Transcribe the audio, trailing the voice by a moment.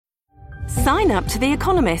Sign up to The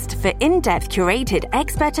Economist for in-depth curated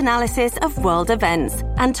expert analysis of world events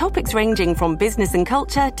and topics ranging from business and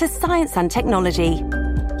culture to science and technology.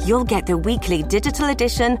 You'll get the weekly digital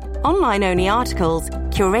edition, online-only articles,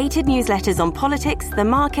 curated newsletters on politics, the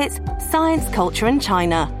markets, science, culture and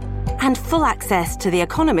China, and full access to The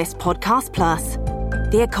Economist Podcast Plus.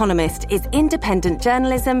 The Economist is independent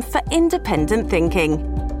journalism for independent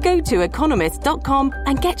thinking. Go to economist.com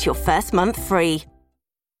and get your first month free.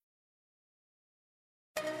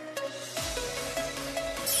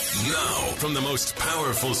 Now, from the most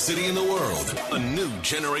powerful city in the world, a new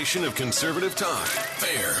generation of conservative talk.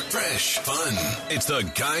 Fair, fresh, fun. It's the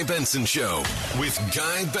Guy Benson Show with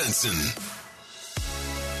Guy Benson.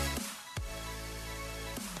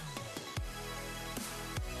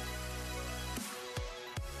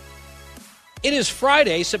 It is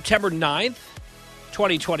Friday, September 9th,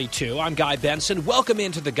 2022. I'm Guy Benson. Welcome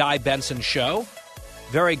into the Guy Benson Show.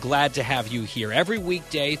 Very glad to have you here every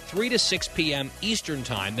weekday, 3 to 6 p.m. Eastern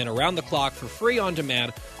Time, then around the clock for free on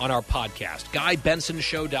demand on our podcast.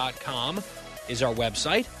 GuyBensonShow.com is our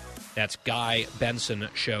website. That's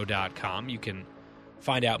GuyBensonShow.com. You can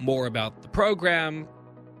find out more about the program,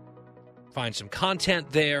 find some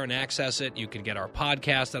content there and access it. You can get our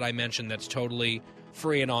podcast that I mentioned that's totally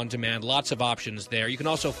free and on demand. Lots of options there. You can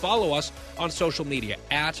also follow us on social media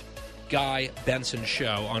at Guy Benson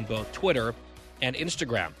Show on both Twitter and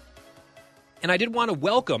Instagram. And I did want to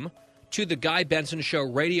welcome to the Guy Benson Show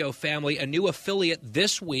radio family a new affiliate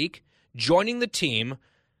this week, joining the team.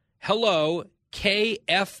 Hello,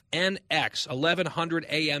 KFNX, 1100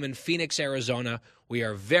 AM in Phoenix, Arizona. We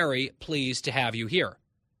are very pleased to have you here.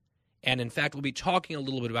 And in fact, we'll be talking a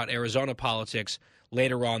little bit about Arizona politics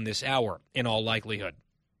later on this hour, in all likelihood.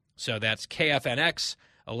 So that's KFNX,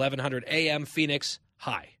 1100 AM, Phoenix.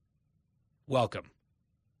 Hi. Welcome.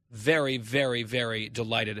 Very, very, very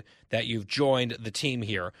delighted that you've joined the team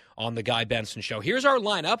here on the Guy Benson Show. Here's our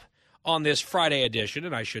lineup on this Friday edition,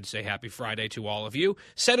 and I should say happy Friday to all of you.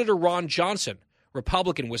 Senator Ron Johnson,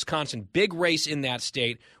 Republican, Wisconsin, big race in that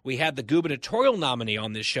state. We had the gubernatorial nominee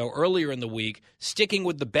on this show earlier in the week, sticking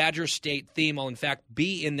with the Badger State theme. I'll, in fact,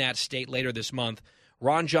 be in that state later this month.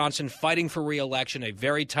 Ron Johnson fighting for re-election, a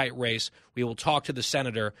very tight race. We will talk to the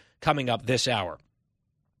senator coming up this hour.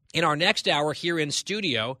 In our next hour here in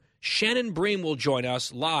studio, Shannon Bream will join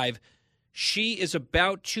us live. She is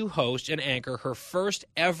about to host and anchor her first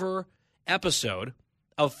ever episode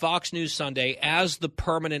of Fox News Sunday as the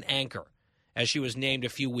permanent anchor, as she was named a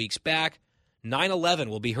few weeks back. 9/11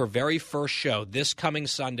 will be her very first show this coming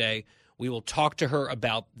Sunday. We will talk to her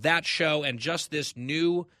about that show and just this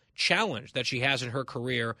new challenge that she has in her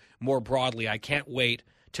career more broadly. I can't wait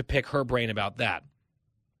to pick her brain about that.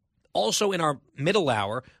 Also in our middle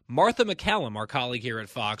hour, Martha MacCallum, our colleague here at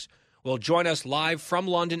Fox, will join us live from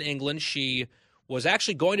London, England. She was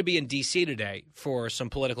actually going to be in D.C. today for some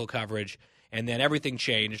political coverage, and then everything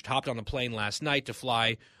changed, hopped on a plane last night to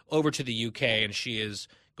fly over to the U.K., and she is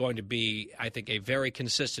going to be, I think, a very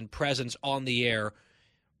consistent presence on the air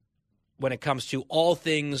when it comes to all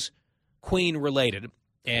things Queen-related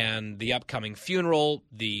and the upcoming funeral,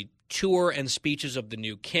 the tour and speeches of the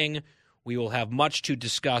new king. We will have much to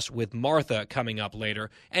discuss with Martha coming up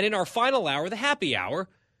later. And in our final hour, the happy hour,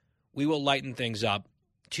 we will lighten things up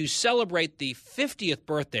to celebrate the 50th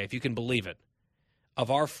birthday, if you can believe it,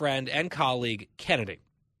 of our friend and colleague Kennedy.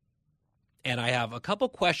 And I have a couple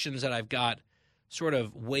questions that I've got sort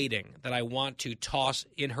of waiting that I want to toss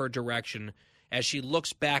in her direction as she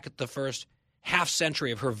looks back at the first half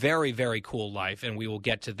century of her very, very cool life. And we will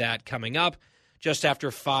get to that coming up just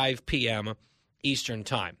after 5 p.m. Eastern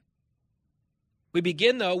Time. We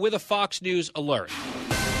begin, though, with a Fox News alert.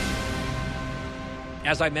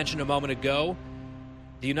 As I mentioned a moment ago,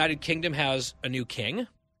 the United Kingdom has a new king.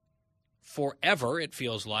 Forever, it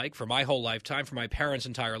feels like, for my whole lifetime, for my parents'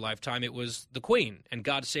 entire lifetime, it was the Queen, and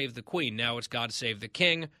God Save the Queen. Now it's God Save the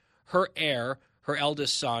King. Her heir, her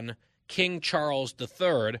eldest son, King Charles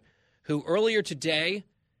III, who earlier today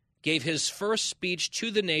gave his first speech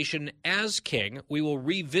to the nation as king. We will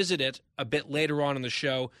revisit it a bit later on in the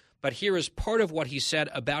show. But here is part of what he said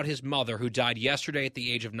about his mother, who died yesterday at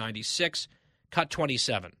the age of 96, cut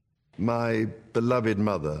 27. My beloved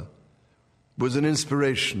mother was an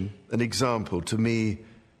inspiration, an example to me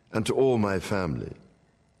and to all my family.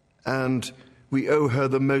 And we owe her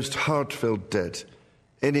the most heartfelt debt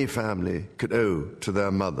any family could owe to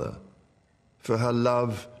their mother, for her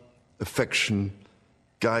love, affection,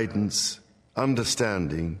 guidance,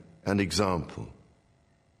 understanding, and example.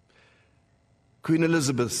 Queen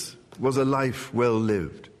Elizabeth was a life well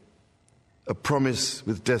lived, a promise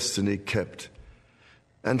with destiny kept,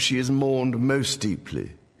 and she is mourned most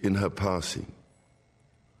deeply in her passing.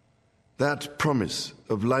 That promise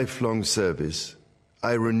of lifelong service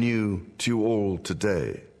I renew to you all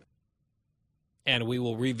today. And we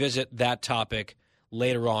will revisit that topic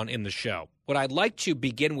later on in the show. What I'd like to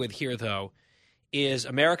begin with here, though, is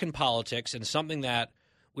American politics and something that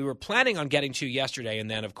we were planning on getting to yesterday, and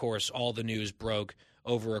then, of course, all the news broke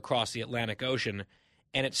over across the Atlantic Ocean.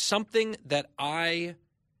 And it's something that I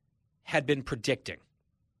had been predicting.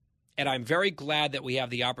 And I'm very glad that we have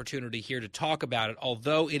the opportunity here to talk about it,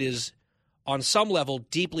 although it is, on some level,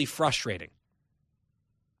 deeply frustrating.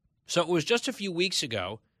 So it was just a few weeks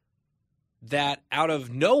ago that, out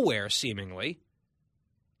of nowhere, seemingly,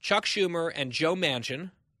 Chuck Schumer and Joe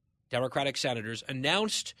Manchin, Democratic senators,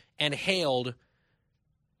 announced and hailed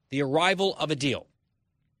the arrival of a deal.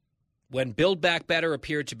 When Build Back Better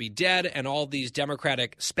appeared to be dead and all these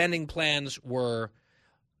Democratic spending plans were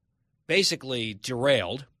basically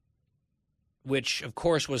derailed, which, of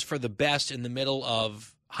course, was for the best in the middle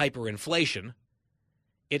of hyperinflation,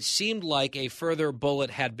 it seemed like a further bullet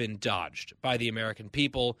had been dodged by the American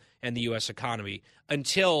people and the U.S. economy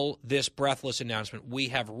until this breathless announcement: we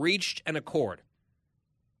have reached an accord.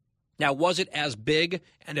 Now, was it as big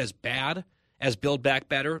and as bad as Build Back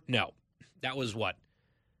Better? No. That was what?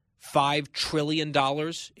 $5 trillion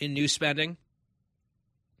in new spending?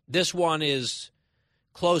 This one is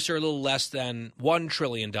closer, a little less than $1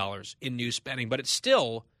 trillion in new spending, but it's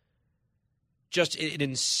still just an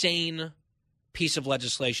insane piece of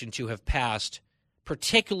legislation to have passed,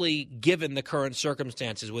 particularly given the current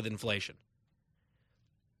circumstances with inflation.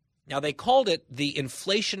 Now, they called it the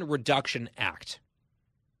Inflation Reduction Act,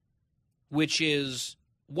 which is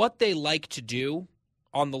what they like to do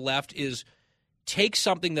on the left is take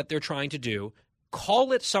something that they're trying to do,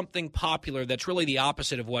 call it something popular that's really the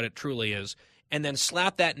opposite of what it truly is, and then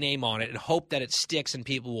slap that name on it and hope that it sticks and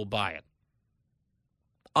people will buy it.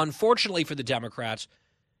 Unfortunately for the Democrats,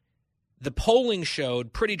 the polling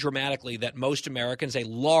showed pretty dramatically that most Americans, a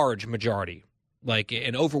large majority, like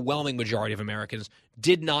an overwhelming majority of Americans,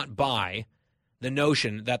 did not buy the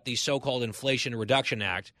notion that the so-called Inflation Reduction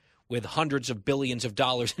Act, with hundreds of billions of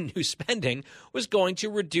dollars in new spending, was going to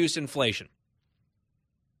reduce inflation.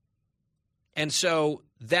 And so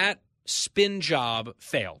that spin job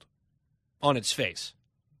failed on its face.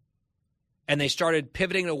 And they started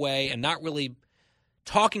pivoting away and not really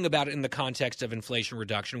talking about it in the context of inflation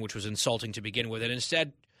reduction, which was insulting to begin with, and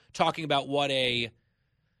instead talking about what an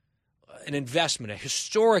investment, a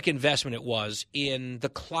historic investment it was in the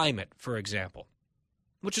climate, for example,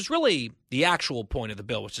 which is really the actual point of the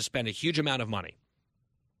bill, was to spend a huge amount of money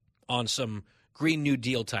on some Green New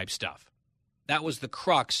Deal type stuff. That was the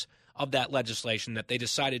crux of that legislation that they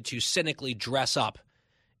decided to cynically dress up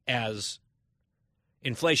as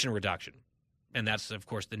inflation reduction. And that's, of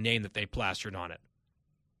course, the name that they plastered on it.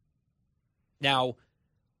 Now,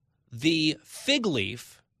 the fig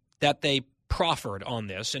leaf that they proffered on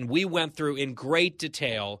this, and we went through in great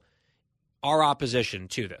detail our opposition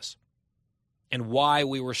to this and why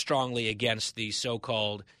we were strongly against the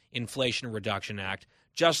so-called Inflation Reduction Act,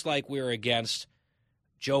 just like we were against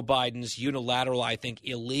Joe Biden's unilateral, I think,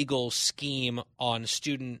 illegal scheme on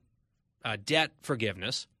student debt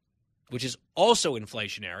forgiveness, which is also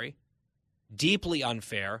inflationary, deeply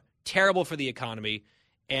unfair, terrible for the economy,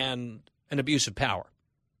 and an abuse of power.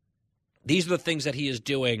 These are the things that he is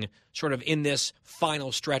doing sort of in this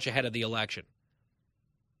final stretch ahead of the election.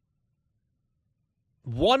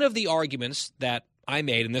 One of the arguments that I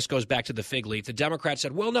made, and this goes back to the fig leaf, the Democrats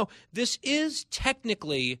said, well, no, this is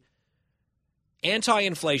technically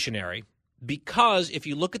anti-inflationary because if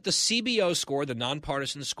you look at the CBO score, the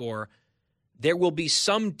nonpartisan score, there will be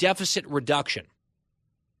some deficit reduction.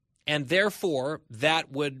 And therefore,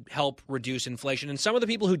 that would help reduce inflation. And some of the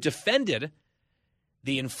people who defended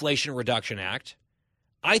the Inflation Reduction Act,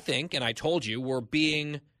 I think, and I told you, were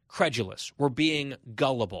being credulous, were being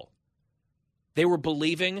gullible. They were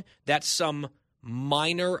believing that some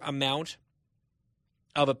minor amount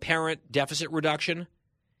of apparent deficit reduction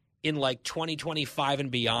in like 2025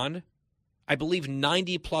 and beyond, I believe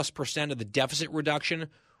 90+% of the deficit reduction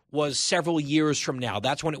was several years from now.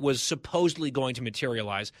 That's when it was supposedly going to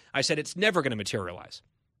materialize. I said it's never going to materialize.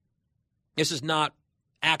 This is not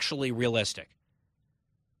actually realistic.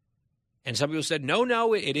 And some people said,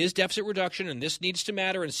 no, it is deficit reduction, and this needs to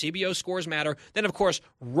matter, and CBO scores matter. Then, of course,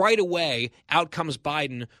 right away, out comes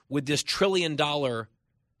Biden with this $1 trillion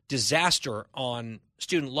disaster on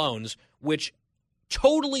student loans, which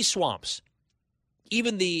totally swamps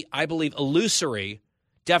even the, I believe, illusory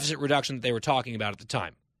deficit reduction that they were talking about at the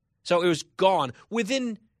time. So it was gone.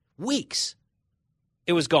 Within weeks,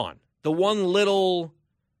 it was gone. The one little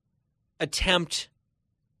attempt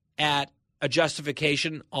at a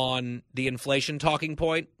justification on the inflation talking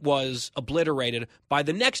point was obliterated by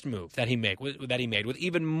the next move that he made with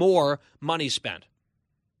even more money spent.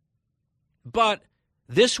 But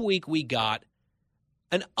this week we got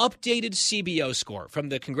an updated CBO score from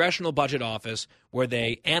the Congressional Budget Office where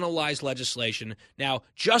they analyze legislation. Now,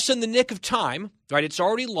 just in the nick of time, right? It's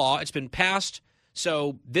already law. It's been passed.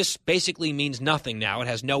 So this basically means nothing now. It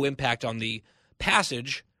has no impact on the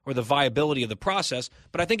passage or the viability of the process,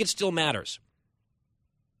 but I think it still matters.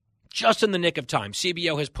 Just in the nick of time,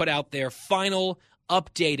 CBO has put out their final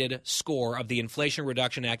updated score of the Inflation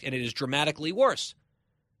Reduction Act, and it is dramatically worse.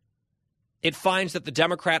 It finds that the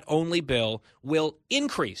Democrat-only bill will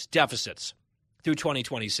increase deficits through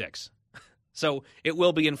 2026. So it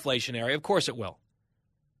will be inflationary. Of course it will.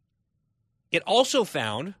 It also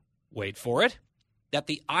found, wait for it, that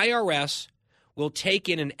the IRS will take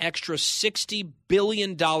in an extra $60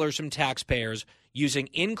 billion from taxpayers using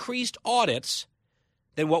increased audits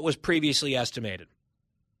than what was previously estimated.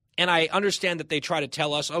 And I understand that they try to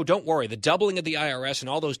tell us, oh, don't worry, the doubling of the IRS and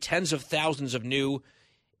all those tens of thousands of new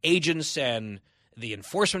agents and the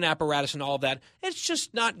enforcement apparatus and all of that, it's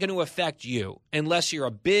just not going to affect you unless you're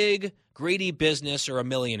a big, greedy business or a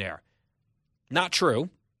millionaire. Not true.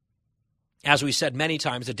 As we said many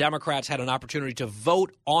times, the Democrats had an opportunity to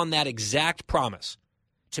vote on that exact promise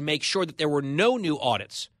to make sure that there were no new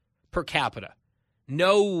audits per capita,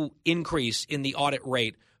 no increase in the audit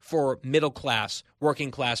rate for middle class, working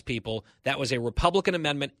class people. That was a Republican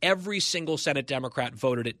amendment. Every single Senate Democrat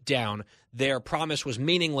voted it down. Their promise was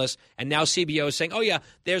meaningless. And now CBO is saying, oh, yeah,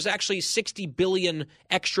 there's actually $60 billion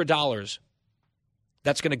extra dollars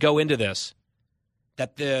that's going to go into this,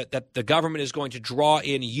 that the government is going to draw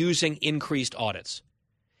in using increased audits.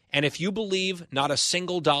 And if you believe not a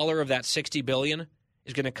single dollar of that $60 billion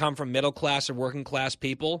is going to come from middle class or working class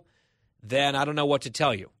people, then I don't know what to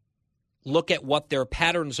tell you. Look at what their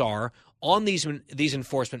patterns are on these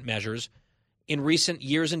enforcement measures in recent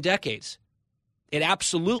years and decades. It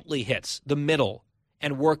absolutely hits the middle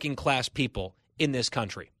and working class people in this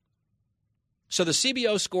country. So the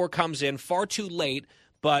CBO score comes in far too late,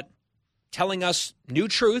 but telling us new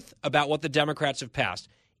truth about what the Democrats have passed,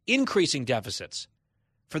 increasing deficits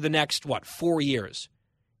for the next, 4 years,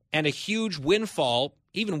 and a huge windfall,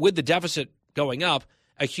 even with the deficit going up,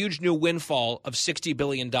 a huge new windfall of $60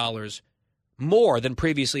 billion more than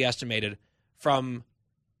previously estimated from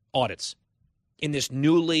audits in this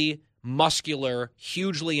newly muscular,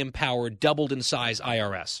 hugely empowered, doubled in size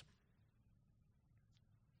IRS.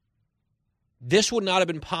 This would not have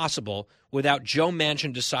been possible without Joe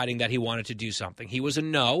Manchin deciding that he wanted to do something. He was a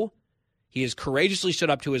no. He has courageously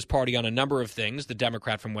stood up to his party on a number of things, the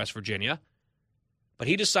Democrat from West Virginia. But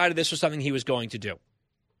he decided this was something he was going to do.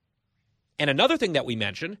 And another thing that we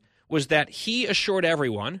mentioned was that he assured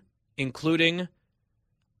everyone, including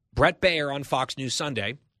Brett Baier on Fox News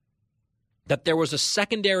Sunday, that there was a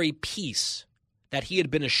secondary piece that he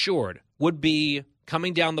had been assured would be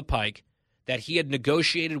coming down the pike that he had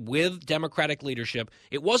negotiated with Democratic leadership.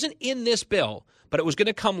 It wasn't in this bill, but it was going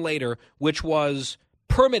to come later, which was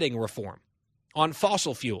permitting reform on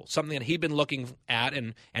fossil fuel, something that he'd been looking at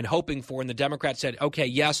and hoping for, and the Democrats said, okay,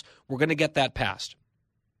 yes, we're going to get that passed.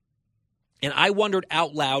 And I wondered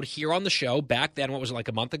out loud here on the show back then, what was it, like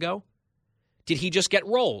a month ago? Did he just get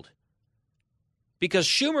rolled? Because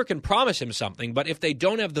Schumer can promise him something, but if they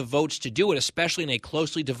don't have the votes to do it, especially in a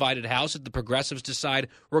closely divided House, if the progressives decide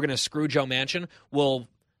we're going to screw Joe Manchin, we'll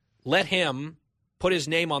let him put his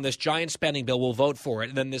name on this giant spending bill, we'll vote for it,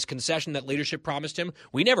 and then this concession that leadership promised him,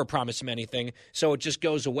 we never promised him anything, so it just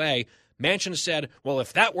goes away. Manchin said, well,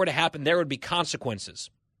 if that were to happen, there would be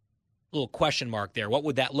consequences. Little question mark there. What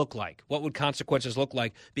would that look like? What would consequences look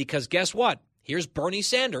like? Because guess what? Here's Bernie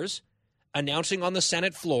Sanders announcing on the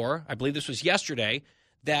Senate floor, I believe this was yesterday,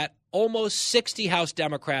 that almost 60 House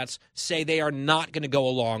Democrats say they are not going to go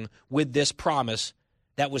along with this promise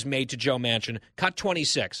that was made to Joe Manchin. Cut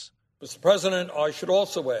 26. Mr. President, I should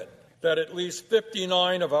also add that at least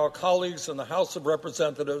 59 of our colleagues in the House of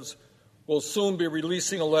Representatives will soon be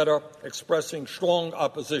releasing a letter expressing strong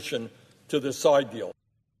opposition to this side deal.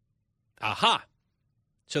 Aha.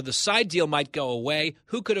 So the side deal might go away.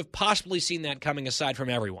 Who could have possibly seen that coming aside from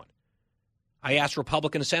everyone? I asked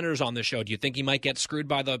Republican senators on this show, do you think he might get screwed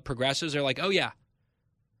by the progressives? They're like, oh, yeah.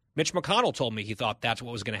 Mitch McConnell told me he thought that's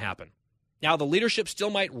what was going to happen. Now, the leadership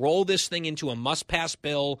still might roll this thing into a must-pass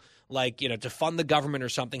bill, like, to fund the government or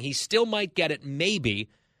something. He still might get it, maybe,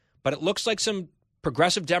 but it looks like some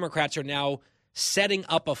progressive Democrats are now setting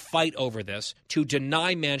up a fight over this to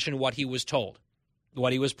deny Manchin what he was told,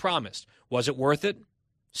 what he was promised. Was it worth it,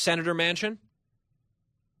 Senator Manchin?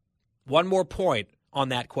 One more point on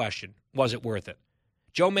that question. Was it worth it?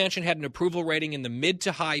 Joe Manchin had an approval rating in the mid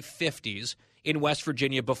to high 50s in West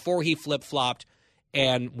Virginia before he flip-flopped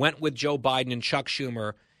and went with Joe Biden and Chuck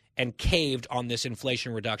Schumer and caved on this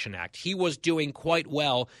Inflation Reduction Act. He was doing quite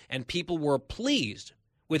well, and people were pleased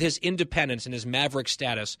with his independence and his maverick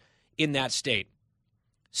status in that state.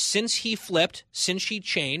 Since he flipped, since he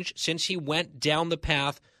changed, since he went down the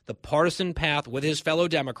path, the partisan path with his fellow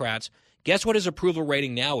Democrats, guess what his approval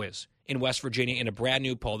rating now is in West Virginia in a brand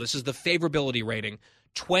new poll? This is the favorability rating,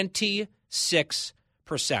 26%,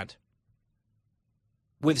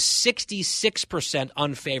 with 66%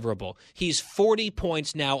 unfavorable. He's 40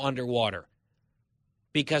 points now underwater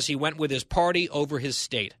because he went with his party over his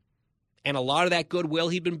state. And a lot of that goodwill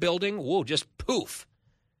he'd been building, whoa, just poof.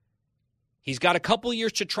 He's got a couple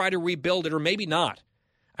years to try to rebuild it, or maybe not.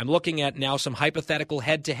 I'm looking at now some hypothetical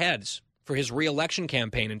head-to-heads for his re-election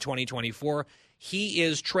campaign in 2024. He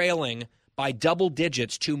is trailing by double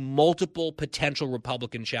digits to multiple potential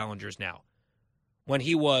Republican challengers now, when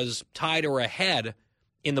he was tied or ahead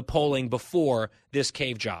in the polling before this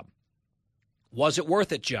cave job. Was it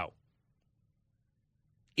worth it, Joe?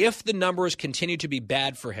 If the numbers continue to be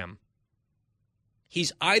bad for him,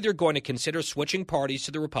 he's either going to consider switching parties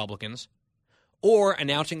to the Republicans or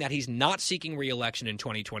announcing that he's not seeking re-election in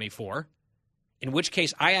 2024, in which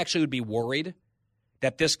case I actually would be worried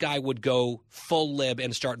that this guy would go full lib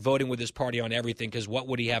and start voting with his party on everything, because what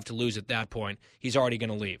would he have to lose at that point? He's already going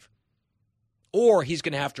to leave. Or he's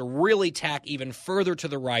going to have to really tack even further to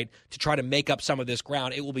the right to try to make up some of this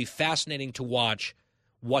ground. It will be fascinating to watch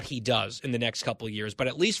what he does in the next couple of years. But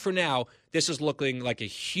at least for now, this is looking like a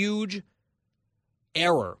huge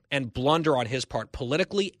error and blunder on his part,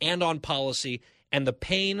 politically and on policy, and the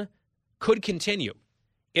pain could continue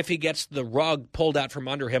if he gets the rug pulled out from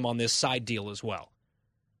under him on this side deal as well.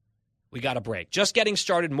 We got a break. Just getting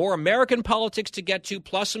started. More American politics to get to,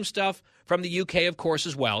 plus some stuff from the UK, of course,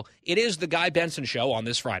 as well. It is the Guy Benson Show on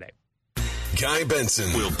this Friday. Guy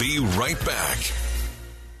Benson will be right back.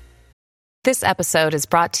 This episode is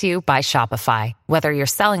brought to you by Shopify. Whether you're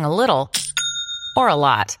selling a little or a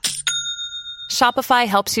lot, Shopify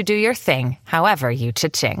helps you do your thing, however you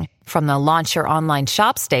cha-ching. From the launch your online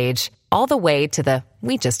shop stage, all the way to the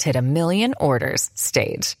we just hit 1 million orders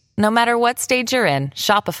stage. No matter what stage you're in,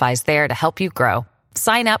 Shopify's there to help you grow.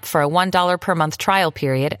 Sign up for a $1 per month trial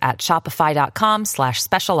period at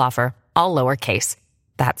shopify.com/special offer, all lowercase.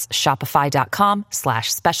 That's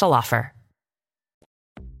shopify.com/special offer.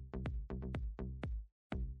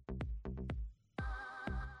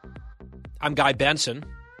 I'm Guy Benson.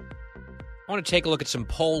 I want to take a look at some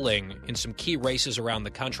polling in some key races around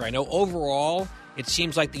the country. I know overall it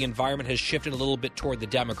seems like the environment has shifted a little bit toward the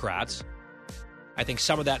Democrats. I think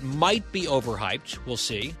some of that might be overhyped. We'll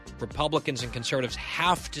see. Republicans and conservatives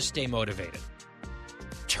have to stay motivated.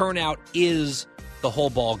 Turnout is the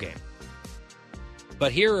whole ballgame.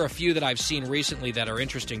 But here are a few that I've seen recently that are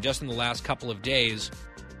interesting. Just in the last couple of days,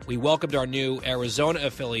 we welcomed our new Arizona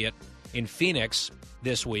affiliate in Phoenix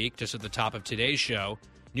this week, just at the top of today's show.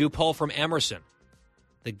 New poll from Emerson.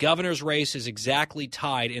 The governor's race is exactly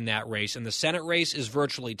tied in that race, and the Senate race is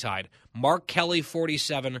virtually tied. Mark Kelly,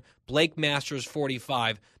 47, Blake Masters,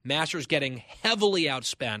 45. Masters getting heavily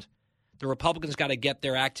outspent. The Republicans got to get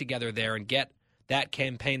their act together there and get that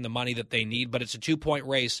campaign the money that they need, but it's a 2-point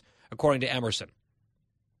race, according to Emerson.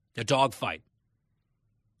 A dogfight.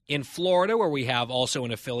 In Florida, where we have also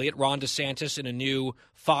an affiliate, Ron DeSantis in a new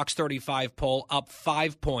Fox 35 poll, up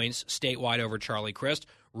 5 points statewide over Charlie Crist.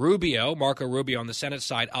 Marco Rubio on the Senate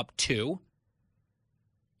side, up 2.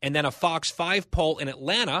 And then a Fox 5 poll in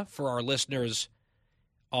Atlanta for our listeners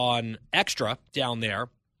on Extra down there.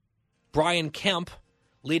 Brian Kemp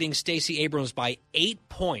leading Stacey Abrams by 8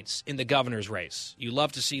 points in the governor's race. You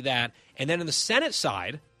love to see that. And then in the Senate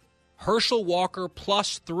side, Herschel Walker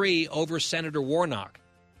 +3 over Senator Warnock.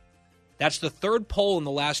 That's the third poll in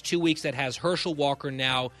the last 2 weeks that has Herschel Walker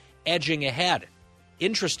now edging ahead.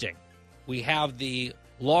 Interesting. We have the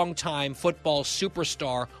longtime football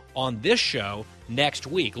superstar on this show next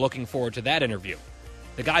week. Looking forward to that interview.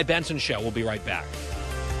 The Guy Benson Show. We'll be right back.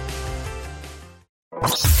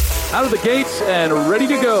 Out of the gates and ready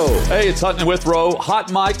to go. Hey, it's Hutton and Withrow. Hot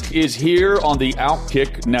Mike is here on the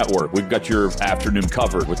Outkick Network. We've got your afternoon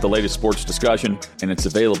covered with the latest sports discussion, and it's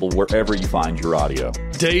available wherever you find your audio.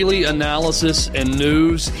 Daily analysis and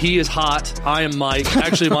news. He is hot. I am Mike.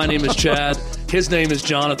 Actually, my name is Chad. His name is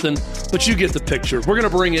Jonathan, but you get the picture. We're going to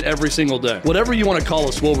bring it every single day. Whatever you want to call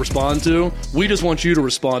us, we'll respond to. We just want you to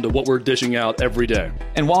respond to what we're dishing out every day.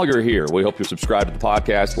 And while you're here, we hope you subscribe to the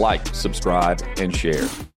podcast, like, subscribe, and share.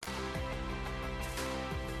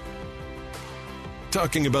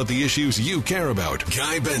 talking about the issues you care about.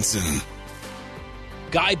 Guy Benson.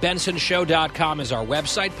 GuyBensonShow.com is our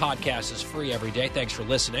website. Podcast is free every day. Thanks for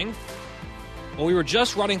listening. Well, we were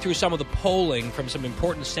just running through some of the polling from some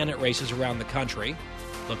important Senate races around the country,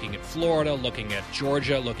 looking at Florida, looking at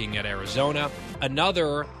Georgia, looking at Arizona.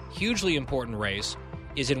 Another hugely important race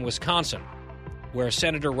is in Wisconsin, where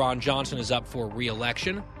Senator Ron Johnson is up for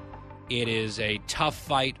re-election. It is a tough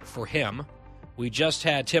fight for him. We just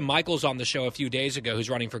had Tim Michels on the show a few days ago, who's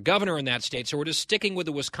running for governor in that state, so we're just sticking with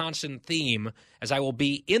the Wisconsin theme, as I will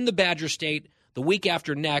be in the Badger State the week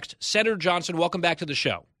after next. Senator Johnson, welcome back to the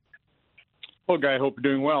show. Well, Guy, I hope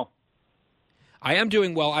you're doing well. I am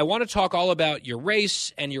doing well. I want to talk all about your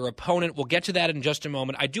race and your opponent. We'll get to that in just a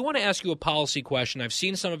moment. I do want to ask you a policy question. I've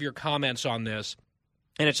seen some of your comments on this,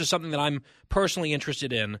 and it's just something that I'm personally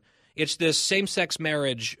interested in. It's this same-sex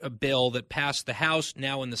marriage bill that passed the House,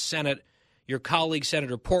 now in the Senate. Your colleague,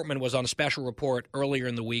 Senator Portman, was on a special report earlier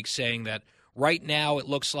in the week saying that right now it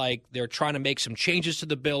looks like they're trying to make some changes to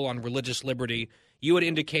the bill on religious liberty. You had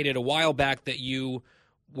indicated a while back that you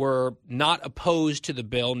were not opposed to the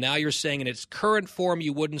bill. Now you're saying in its current form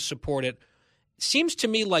you wouldn't support it. Seems to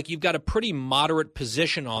me like you've got a pretty moderate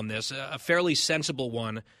position on this, a fairly sensible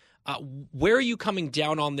one. Where are you coming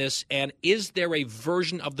down on this, and is there a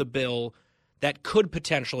version of the bill that could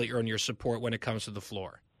potentially earn your support when it comes to the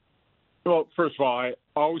floor? Well, first of all, I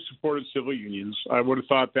always supported civil unions. I would have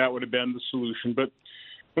thought that would have been the solution. But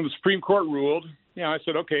when the Supreme Court ruled, I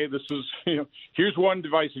said, okay, this is, here's one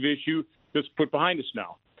divisive issue that's put behind us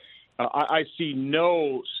now. I see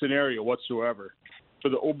no scenario whatsoever for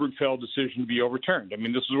the Obergefell decision to be overturned. I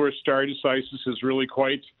mean, this is where stare decisis is really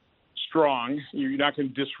quite strong. You're not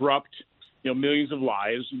going to disrupt, millions of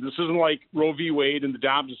lives. This isn't like Roe v. Wade and the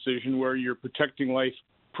Dobbs decision where you're protecting life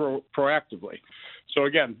proactively. So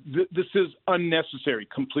again, this is unnecessary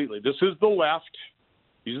completely. This is the left,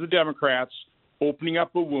 these are the Democrats, opening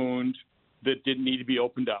up a wound that didn't need to be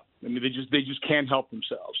opened up. I mean, they just can't help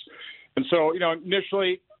themselves. And so,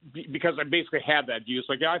 initially, because I basically had that view, it's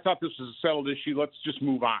like, I thought this was a settled issue. Let's just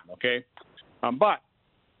move on, okay? But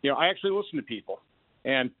I actually listened to people,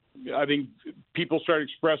 and I think people started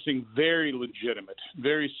expressing very legitimate,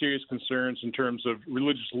 very serious concerns in terms of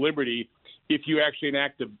religious liberty if you actually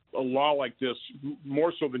enact a law like this,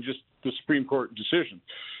 more so than just the Supreme Court decision.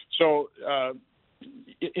 So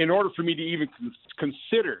in order for me to even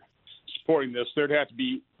consider supporting this, there'd have to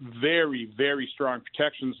be very, very strong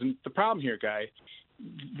protections. And the problem here, Guy,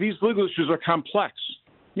 these legal issues are complex.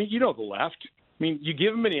 I mean, the left. I mean, you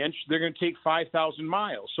give them an inch, they're going to take 5,000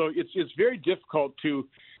 miles. So it's very difficult to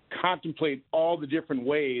contemplate all the different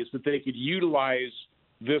ways that they could utilize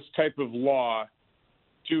this type of law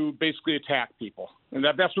to basically attack people. And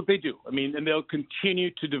that's what they do. I mean, and they'll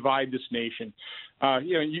continue to divide this nation.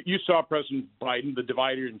 You saw President Biden, the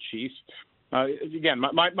divider in chief. Again,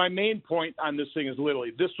 my main point on this thing is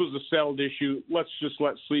literally, this was a settled issue. Let's just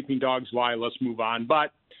let sleeping dogs lie. Let's move on.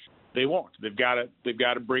 But they won't. They've got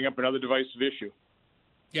to bring up another divisive issue.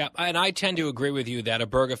 Yeah, and I tend to agree with you that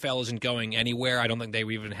Obergefell isn't going anywhere. I don't think they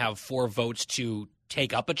even have 4 votes to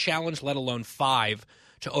take up a challenge, let alone 5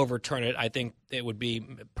 to overturn it. I think it would be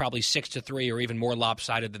probably 6-3 or even more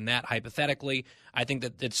lopsided than that, hypothetically. I think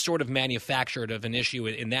that it's sort of manufactured of an issue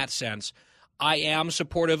in that sense. I am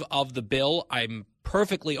supportive of the bill. I'm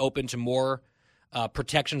perfectly open to more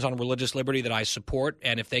protections on religious liberty that I support,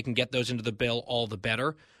 and if they can get those into the bill, all the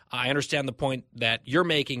better. I understand the point that you're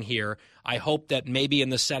making here. I hope that maybe in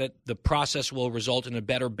the Senate the process will result in a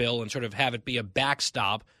better bill and sort of have it be a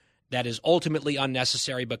backstop that is ultimately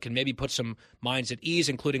unnecessary but can maybe put some minds at ease,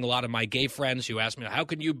 including a lot of my gay friends who ask me, how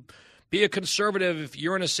can you be a conservative if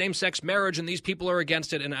you're in a same-sex marriage and these people are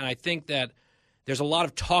against it? And I think that there's a lot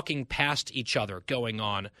of talking past each other going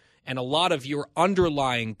on, and a lot of your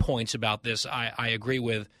underlying points about this I agree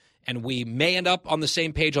with, and we may end up on the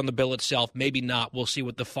same page on the bill itself, maybe not. We'll see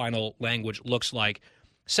what the final language looks like.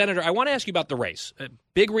 Senator, I want to ask you about the race. A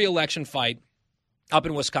big re-election fight up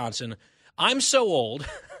in Wisconsin. I'm so old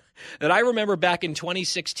that I remember back in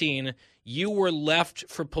 2016, you were left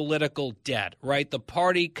for political dead, right? The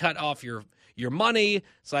party cut off your money.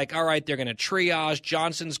 It's like, all right, they're going to triage.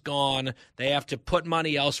 Johnson's gone. They have to put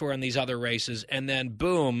money elsewhere in these other races. And then,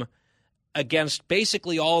 boom, against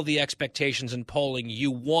basically all the expectations in polling,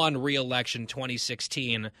 you won re-election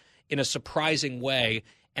 2016 in a surprising way.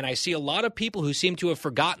 And I see a lot of people who seem to have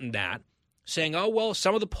forgotten that, saying, oh, well,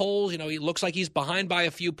 some of the polls, he looks like he's behind by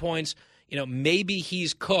a few points. Maybe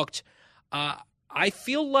he's cooked. I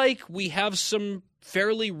feel like we have some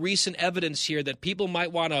fairly recent evidence here that people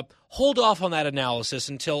might want to hold off on that analysis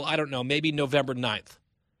until, I don't know, maybe November 9th.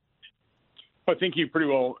 I think you pretty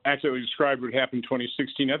well accurately described what happened in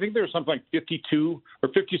 2016. I think there were something like 52 or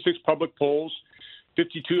 56 public polls.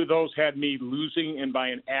 52 of those had me losing, and by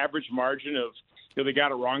an average margin of, they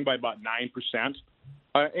got it wrong by about 9%.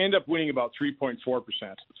 End up winning about 3.4%.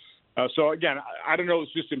 So, again, I don't know.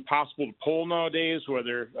 It's just impossible to poll nowadays,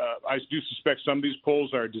 whether I do suspect some of these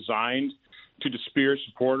polls are designed to dispirit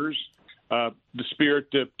supporters, dispirit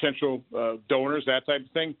potential donors, that type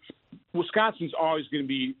of thing. Wisconsin's always going to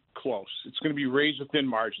be close. It's going to be razor within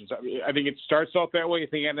margins. I think it starts out that way. I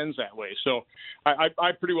think it ends that way. So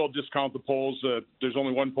I pretty well discount the polls. There's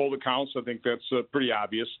only one poll that counts. I think that's pretty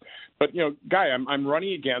obvious. But, Guy, I'm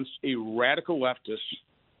running against a radical leftist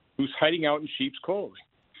who's hiding out in sheep's clothing.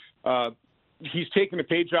 He's taken a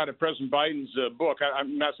page out of President Biden's book.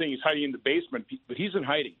 I'm not saying he's hiding in the basement, but he's in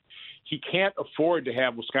hiding. He can't afford to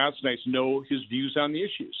have Wisconsinites know his views on the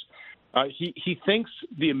issues. He thinks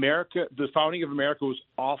the founding of America was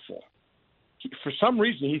awful. For some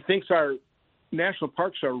reason, he thinks our national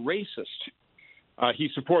parks are racist. He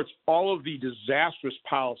supports all of the disastrous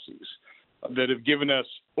policies that have given us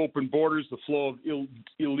open borders, the flow of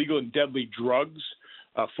illegal and deadly drugs,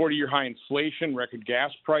 40-year high inflation, record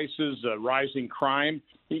gas prices, rising crime.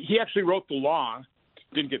 He actually wrote the law,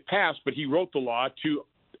 didn't get passed, but he wrote the law to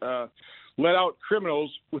let out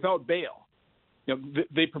criminals without bail. Their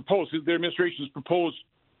administration has proposed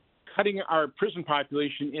cutting our prison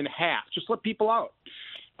population in half. Just let people out.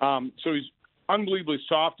 So he's unbelievably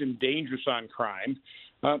soft and dangerous on crime.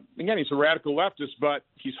 Again, he's a radical leftist, but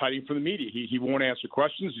he's hiding from the media. He won't answer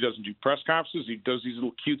questions. He doesn't do press conferences. He does these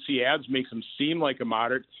little cutesy ads, makes him seem like a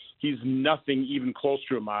moderate. He's nothing even close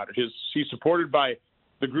to a moderate. He's supported by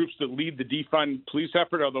the groups that lead the defund police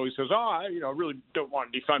effort, although he says, I really don't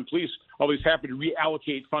want to defund police, although he's happy to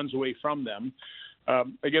reallocate funds away from them.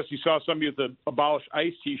 I guess he saw somebody with the Abolish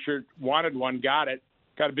ICE T-shirt, wanted one, got it,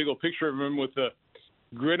 got a big old picture of him with a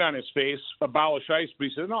grin on his face, abolish ICE, but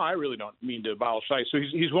he said, no, I really don't mean to abolish ICE. So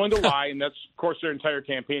he's willing to lie, and that's, of course, their entire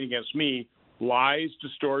campaign against me, lies,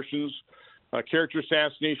 distortions, character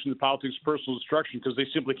assassination, the politics of personal destruction, because they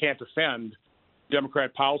simply can't defend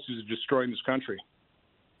Democrat policies of destroying this country.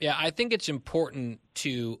 Yeah, I think it's important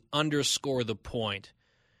to underscore the point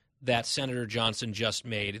that Senator Johnson just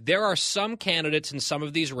made. There are some candidates in some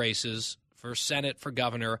of these races for Senate, for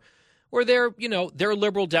governor, where they're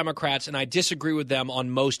liberal Democrats, and I disagree with them on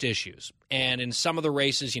most issues. And in some of the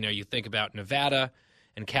races, you think about Nevada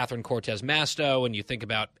and Catherine Cortez Masto, and you think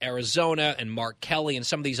about Arizona and Mark Kelly and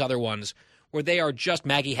some of these other ones where they are just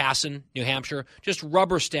Maggie Hassan, New Hampshire, just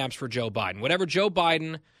rubber stamps for Joe Biden. Whatever Joe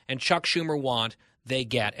Biden and Chuck Schumer want, they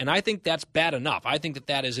get. And I think that's bad enough. I think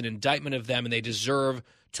that is an indictment of them, and they deserve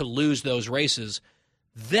to lose those races.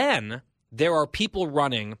 Then there are people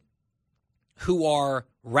running who are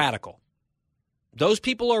radical. Those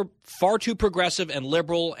people are far too progressive and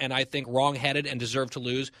liberal and I think wrong-headed and deserve to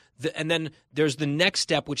lose. And then there's the next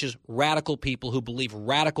step, which is radical people who believe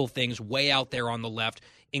radical things way out there on the left,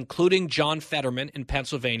 including John Fetterman in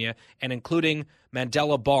Pennsylvania and including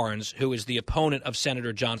Mandela Barnes, who is the opponent of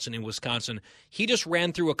Senator Johnson in Wisconsin. He just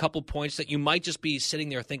ran through a couple points that you might just be sitting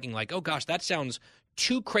there thinking like, oh, gosh, that sounds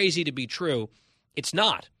too crazy to be true. It's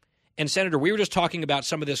not. And, Senator, we were just talking about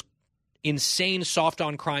some of this insane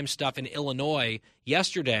soft-on-crime stuff in Illinois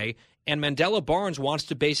yesterday, and Mandela Barnes wants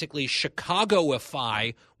to basically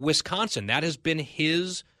Chicagoify Wisconsin. That has been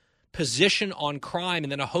his position on crime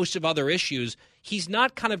and then a host of other issues. He's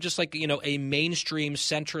not kind of just like, a mainstream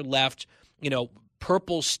center-left,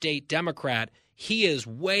 purple state Democrat. He is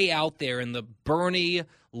way out there in the Bernie,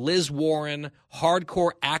 Liz Warren,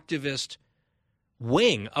 hardcore activist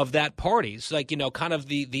wing of that party. It's like, kind of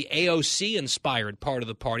the AOC-inspired part of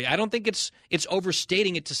the party. I don't think it's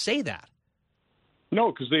overstating it to say that.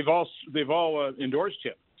 No, because they've all endorsed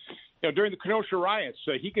him. During the Kenosha riots,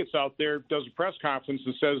 he gets out there, does a press conference,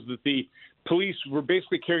 and says that the police were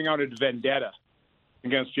basically carrying out a vendetta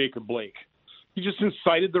against Jacob Blake. He just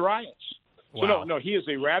incited the riots. Wow. So no, he is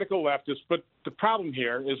a radical leftist. But the problem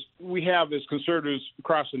here is we have, as conservatives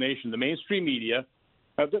across the nation, the mainstream media.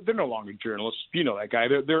 They're no longer journalists. You know that guy.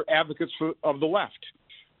 They're advocates of the left.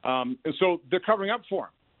 And so they're covering up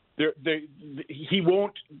for him. He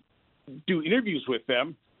won't do interviews with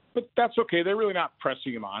them, but that's okay. They're really not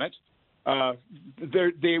pressing him on it.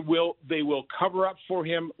 They will cover up for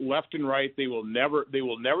him left and right. They will never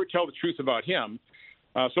tell the truth about him.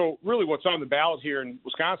 So really what's on the ballot here in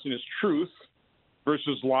Wisconsin is truth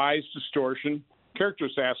versus lies, distortion, character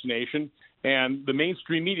assassination, and the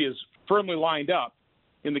mainstream media is firmly lined up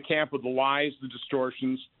in the camp of the lies, the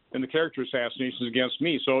distortions, and the character assassinations against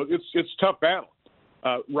me. So it's a tough battle.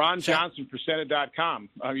 RonJohnsonForSenate.com.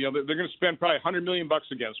 They're going to spend probably $100 million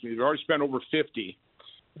against me. They've already spent over 50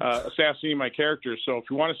 assassinating my character. So if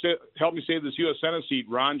you want to help me save this U.S. Senate seat,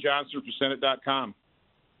 RonJohnsonForSenate.com.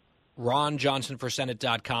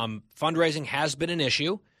 RonJohnsonForSenate.com. Fundraising has been an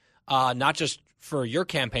issue, not just for your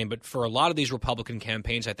campaign, but for a lot of these Republican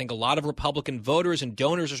campaigns. I think a lot of Republican voters and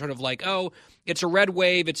donors are sort of like, oh, it's a red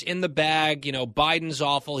wave, it's in the bag, Biden's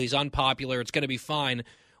awful, he's unpopular, it's going to be fine.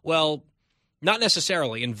 Well, not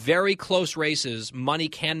necessarily. In very close races, money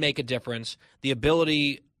can make a difference. The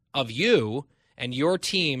ability of you and your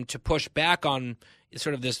team to push back on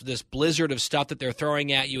sort of this blizzard of stuff that they're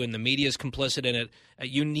throwing at you and the media is complicit in it,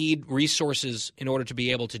 you need resources in order to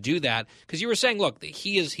be able to do that. Because you were saying, look,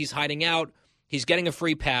 he's hiding out. He's getting a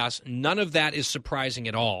free pass. None of that is surprising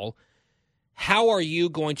at all. How are you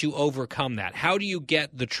going to overcome that? How do you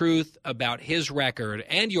get the truth about his record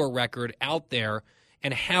and your record out there?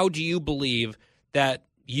 And how do you believe that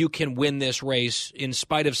you can win this race in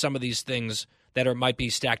spite of some of these things that might be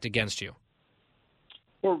stacked against you?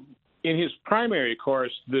 Well, in his primary, of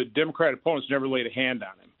course, the Democratic opponents never laid a hand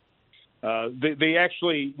on him. They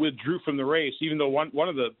actually withdrew from the race, even though one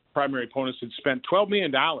of the primary opponents had spent $12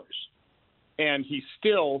 million. And he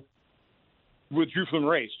still withdrew from the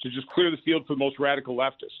race to just clear the field for the most radical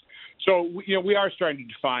leftists. So, we are starting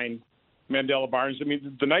to define Mandela Barnes. I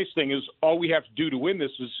mean, the nice thing is all we have to do to win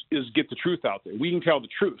this is get the truth out there. We can tell the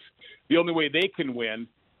truth. The only way they can win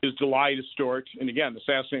is to lie, distort, and, again,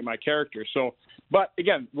 assassinate my character. So, but,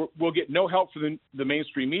 again, we'll get no help from the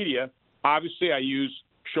mainstream media. Obviously, I use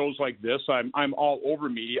shows like this. I'm all over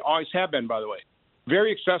media, always have been, by the way.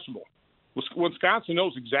 Very accessible. Wisconsin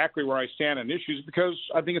knows exactly where I stand on issues because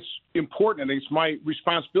I think it's important. I think it's my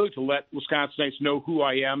responsibility to let Wisconsinites know who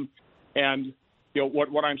I am and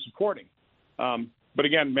what I'm supporting. But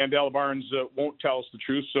again, Mandela Barnes won't tell us the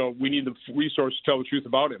truth, so we need the resource to tell the truth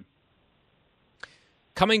about him.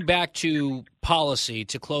 Coming back to policy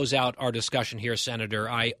to close out our discussion here, Senator,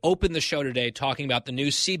 I opened the show today talking about the new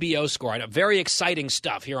CBO score. I know, very exciting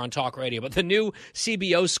stuff here on Talk Radio, but the new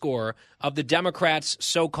CBO score of the Democrats'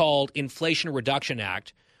 so-called Inflation Reduction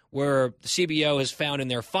Act, where the CBO has found in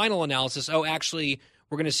their final analysis, actually,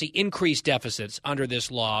 we're going to see increased deficits under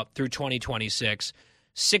this law through 2026.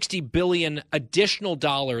 $60 billion additional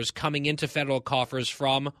dollars coming into federal coffers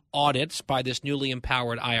from audits by this newly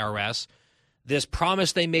empowered IRS. This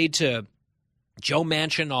promise they made to Joe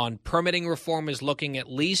Manchin on permitting reform is looking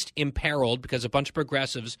at least imperiled because a bunch of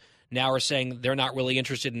progressives now are saying they're not really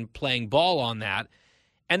interested in playing ball on that.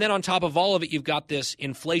 And then on top of all of it, you've got this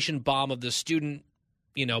inflation bomb of the student,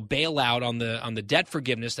 bailout on the debt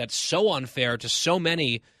forgiveness that's so unfair to so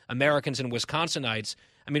many Americans and Wisconsinites.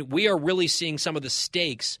 I mean, we are really seeing some of the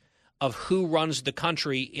stakes of who runs the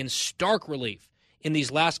country in stark relief in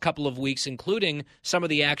these last couple of weeks, including some of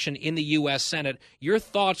the action in the U.S. Senate. Your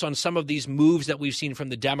thoughts on some of these moves that we've seen from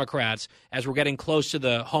the Democrats as we're getting close to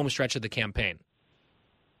the home stretch of the campaign?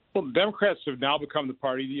 Well, the Democrats have now become the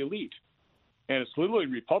party of the elite. And it's literally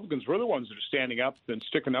Republicans. We're the ones that are standing up and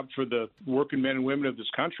sticking up for the working men and women of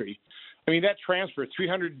this country. I mean, that transfer,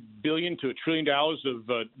 $300 billion to $1 trillion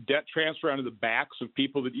of debt transfer onto the backs of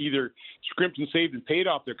people that either scrimped and saved and paid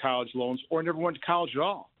off their college loans or never went to college at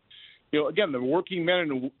all. Again, the working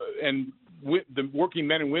men and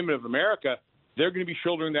women of America, they're going to be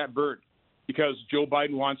shouldering that burden because Joe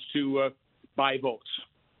Biden wants to buy votes,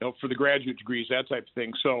 for the graduate degrees, that type of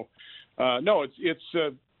thing. So, no,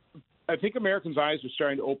 I think Americans' eyes are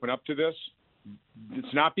starting to open up to this.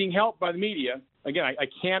 It's not being helped by the media. Again, I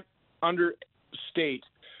can't understate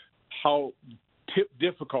how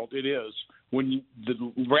difficult it is when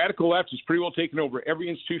the radical left has pretty well taken over every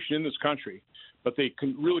institution in this country, but they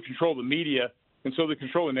can really control the media, and so they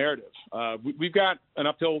control the narrative. We've got an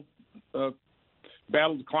uphill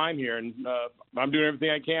battle to climb here, and I'm doing everything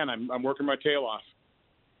I can. I'm working my tail off.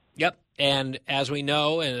 Yep, and as we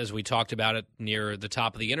know, and as we talked about it near the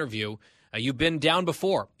top of the interview, you've been down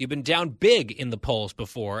before. You've been down big in the polls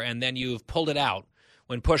before, and then you've pulled it out.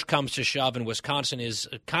 When push comes to shove, and Wisconsin is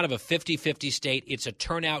kind of a 50-50 state, it's a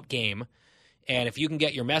turnout game. And if you can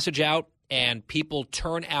get your message out and people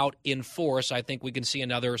turn out in force, I think we can see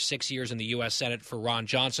another 6 years in the U.S. Senate for Ron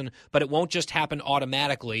Johnson. But it won't just happen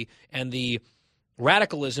automatically, and the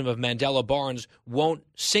radicalism of Mandela Barnes won't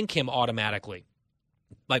sink him automatically.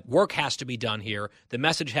 Like, work has to be done here. The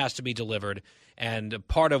message has to be delivered. And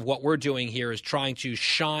part of what we're doing here is trying to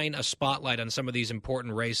shine a spotlight on some of these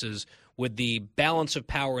important races with the balance of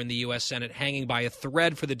power in the U.S. Senate hanging by a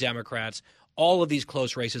thread for the Democrats. All of these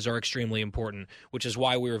close races are extremely important, which is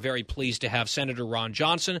why we were very pleased to have Senator Ron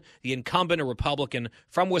Johnson, the incumbent, a Republican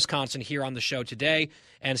from Wisconsin, here on the show today.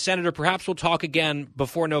 And, Senator, perhaps we'll talk again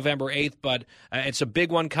before November 8th, but it's a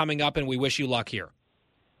big one coming up, and we wish you luck here.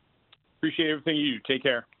 Appreciate everything you do. Take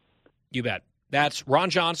care. You bet. That's Ron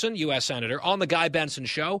Johnson, U.S. Senator, on The Guy Benson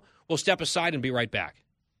Show. We'll step aside and be right back.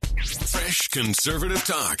 Fresh conservative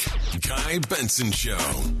talk. Guy Benson Show.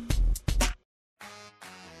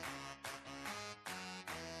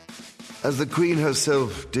 As the Queen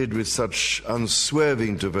herself did with such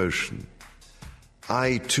unswerving devotion,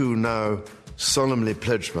 I too now solemnly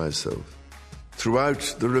pledge myself,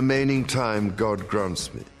 throughout the remaining time God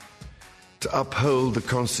grants me, to uphold the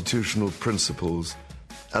constitutional principles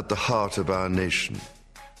at the heart of our nation.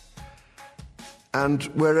 And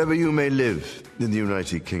wherever you may live in the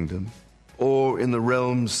United Kingdom, or in the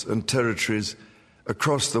realms and territories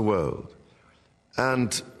across the world,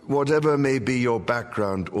 and whatever may be your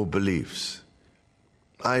background or beliefs,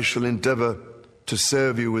 I shall endeavor to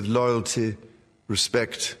serve you with loyalty,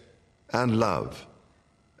 respect, and love,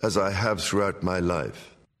 as I have throughout my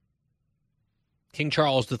life. King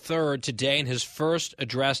Charles III today in his first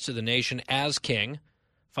address to the nation as king,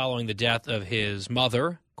 following the death of his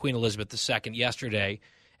mother, Queen Elizabeth II, yesterday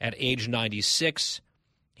at age 96.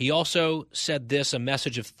 He also said this, a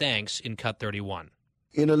message of thanks in Cut 31.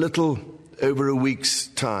 In a little over a week's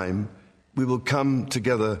time, we will come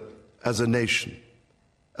together as a nation,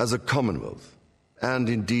 as a Commonwealth, and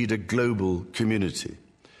indeed a global community,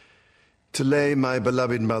 to lay my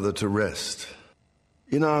beloved mother to rest.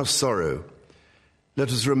 In our sorrow, let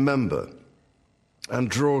us remember and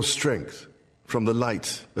draw strength from the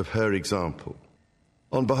light of her example.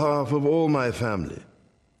 On behalf of all my family,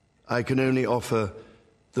 I can only offer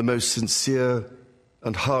the most sincere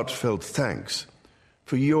and heartfelt thanks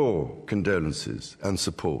for your condolences and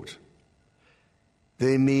support.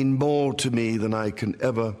 They mean more to me than I can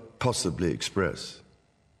ever possibly express.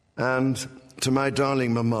 And to my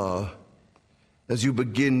darling Mama, as you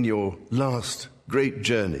begin your last great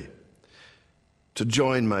journey to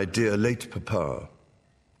join my dear late Papa,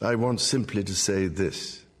 I want simply to say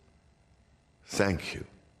this: thank you.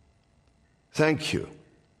 Thank you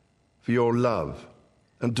for your love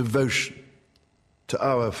and devotion to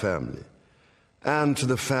our family and to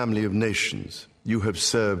the family of nations you have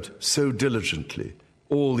served so diligently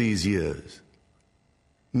all these years.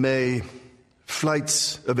 May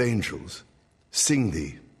flights of angels sing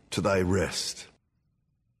thee to thy rest.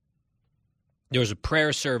 There was a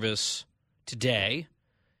prayer service today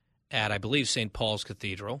at, I believe, St. Paul's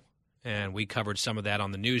Cathedral, and we covered some of that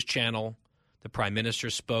on the news channel. The Prime Minister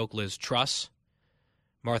spoke, Liz Truss.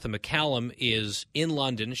 Martha McCallum is in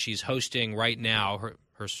London. She's hosting right now her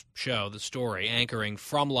show, The Story, anchoring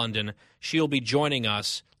from London. She'll be joining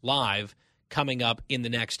us live coming up in the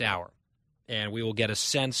next hour. And we will get a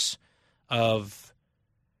sense of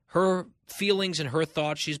her feelings and her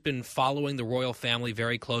thoughts. She's been following the royal family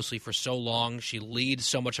very closely for so long. She leads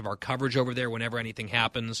so much of our coverage over there whenever anything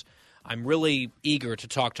happens. I'm really eager to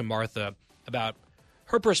talk to Martha about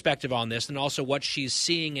her perspective on this and also what she's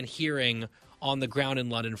seeing and hearing on the ground in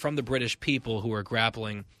London from the British people who are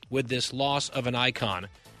grappling with this loss of an icon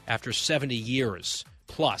after 70 years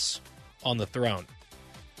plus on the throne.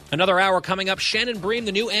 Another hour coming up. Shannon Bream,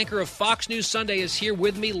 the new anchor of Fox News Sunday, is here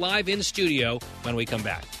with me live in studio when we come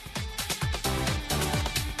back.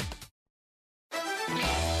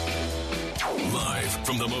 Live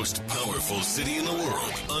from the most powerful city in the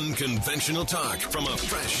world, unconventional talk from a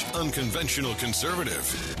fresh, unconventional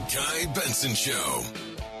conservative. Guy Benson Show.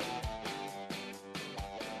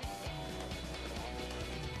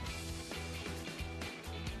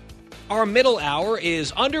 Our middle hour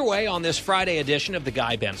is underway on this Friday edition of The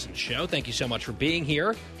Guy Benson Show. Thank you so much for being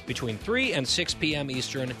here between 3 and 6 p.m.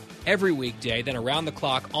 Eastern every weekday, then around the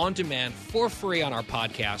clock on demand for free on our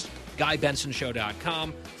podcast,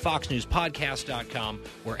 GuyBensonShow.com, FoxNewsPodcast.com,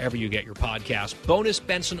 wherever you get your podcast. Bonus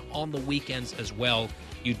Benson on the weekends as well.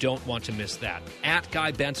 You don't want to miss that. At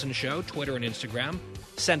Guy Benson Show, Twitter and Instagram.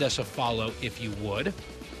 Send us a follow if you would.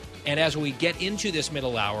 And as we get into this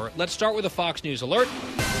middle hour, let's start with a Fox News alert.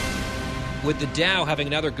 With the Dow having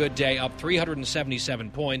another good day, up 377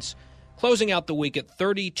 points, closing out the week at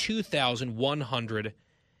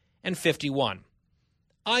 32,151.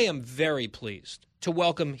 I am very pleased to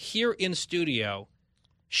welcome here in studio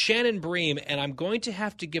Shannon Bream, and I'm going to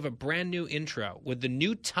have to give a brand new intro with the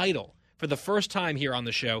new title for the first time here on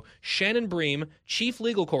the show. Shannon Bream, Chief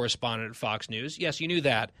Legal Correspondent at Fox News. Yes, you knew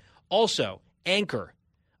that. Also, anchor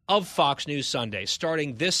of Fox News Sunday,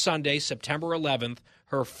 starting this Sunday, September 11th,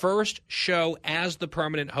 her first show as the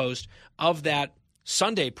permanent host of that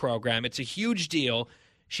Sunday program. It's a huge deal.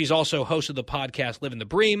 She's also hosted the podcast Living the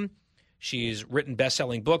Bream. She's written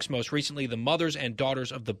best-selling books, most recently The Mothers and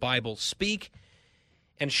Daughters of the Bible Speak.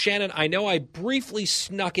 And Shannon, I know I briefly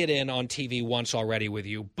snuck it in on TV once already with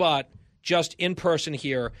you, but just in person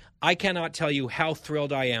here, I cannot tell you how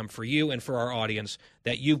thrilled I am for you and for our audience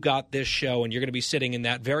that you've got this show and you're going to be sitting in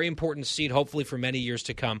that very important seat, hopefully for many years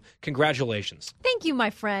to come. Congratulations. Thank you,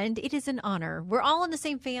 my friend. It is an honor. We're all in the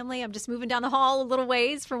same family. I'm just moving down the hall a little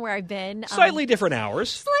ways from where I've been. Slightly different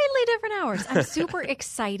hours. Slightly different hours. I'm super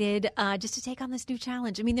excited just to take on this new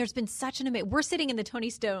challenge. I mean, there's been such an amazing... We're sitting in the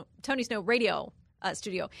Tony Snow radio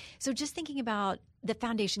studio. So just thinking about the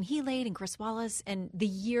foundation he laid and Chris Wallace and the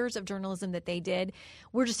years of journalism that they did,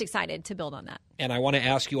 we're just excited to build on that. And I want to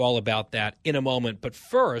ask you all about that in a moment. But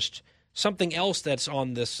first, something else that's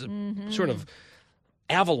on this sort of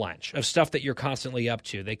avalanche of stuff that you're constantly up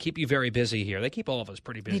to. They keep you very busy here. They keep all of us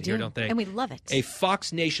pretty busy here, don't they? And we love it. A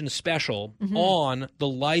Fox Nation special on the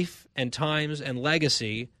life and times and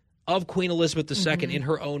legacy of Queen Elizabeth II in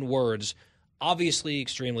her own words. Obviously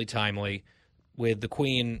extremely timely, with the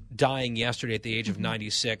Queen dying yesterday at the age of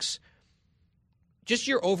 96. Just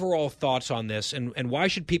your overall thoughts on this, and why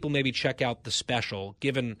should people maybe check out the special,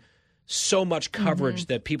 given so much coverage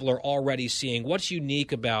that people are already seeing? What's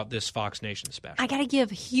unique about this Fox Nation special? I got to give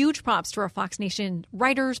huge props to our Fox Nation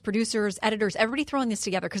writers, producers, editors, everybody throwing this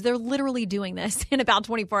together, because they're literally doing this in about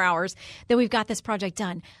 24 hours that we've got this project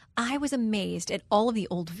done. I was amazed at all of the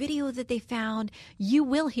old video that they found. You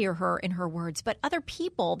will hear her in her words, but other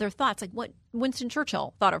people, their thoughts, like what Winston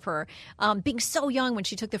Churchill thought of her, being so young when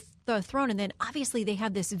she took the throne. And then obviously they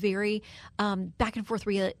had this very back and forth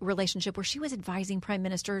relationship where she was advising prime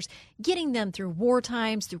ministers, getting them through war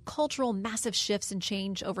times, through cultural massive shifts and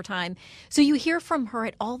change over time. So you hear from her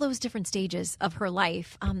at all those different stages of her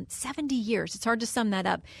life. 70 years. It's hard to sum that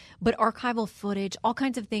up, but archival footage, all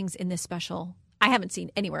kinds of things in this special I haven't seen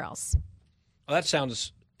anywhere else. Well, that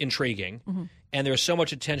sounds intriguing. And there's so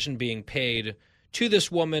much attention being paid to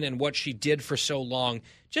this woman and what she did for so long.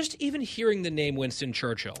 Just even hearing the name Winston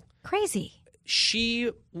Churchill. Crazy. She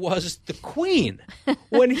was the Queen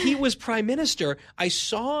when he was prime minister. I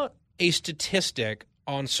saw a statistic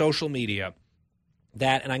on social media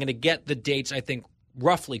that, and I'm going to get the dates, I think,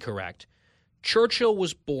 roughly correct. Churchill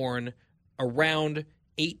was born around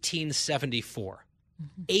 1874.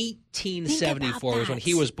 1874 was when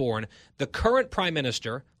he was born. The current prime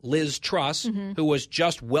minister, Liz Truss, who was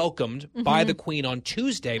just welcomed by the Queen on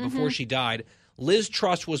Tuesday before she died, Liz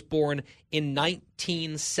Truss was born in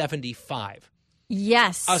 1975.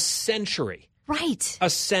 Yes. A century. Right. A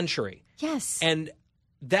century. Yes. And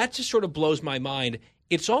that just sort of blows my mind.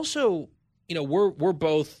 It's also, you know, we're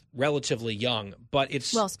both relatively young, but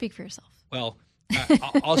it's... Well, speak for yourself. Well,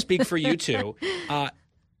 I'll speak for you too.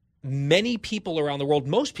 Many people around the world,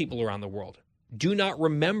 most people around the world, do not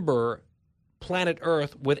remember planet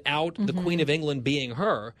Earth without the Queen of England being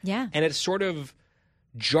her. Yeah. And it's sort of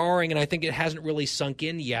jarring, and I think it hasn't really sunk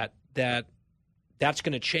in yet that that's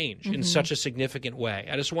going to change in such a significant way.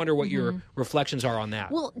 I just wonder what your reflections are on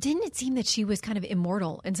that. Well, didn't it seem that she was kind of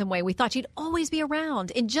immortal in some way? We thought she'd always be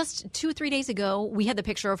around. And just 2 or 3 days ago, we had the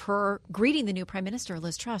picture of her greeting the new prime minister,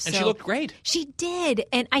 Liz Truss. And she looked great. She did.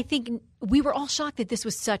 And I think we were all shocked that this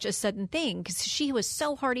was such a sudden thing, because she was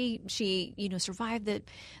so hardy. She, survived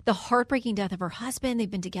the heartbreaking death of her husband.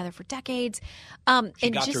 They've been together for decades.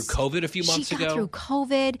 She got through COVID a few months ago. She got through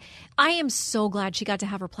COVID. I am so glad she got to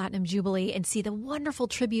have her Platinum Jubilee and see the wonderful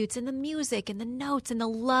tributes and the music and the notes and the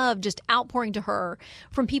love just outpouring to her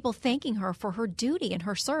from people thanking her for her duty and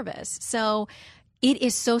her service. So it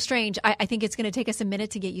is so strange. I think it's going to take us a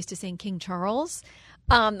minute to get used to saying King Charles.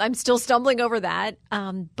 I'm still stumbling over that.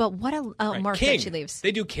 But what a mark that she leaves.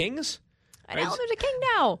 They do kings? I know, there's a king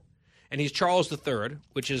now. And he's Charles III,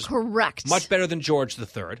 which is correct. Much better than George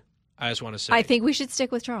III, I just want to say. I think we should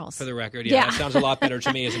stick with Charles. For the record, yeah. That sounds a lot better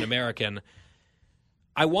to me as an American.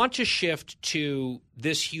 I want to shift to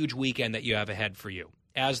this huge weekend that you have ahead for you.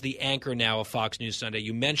 As the anchor now of Fox News Sunday,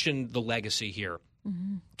 you mentioned the legacy here.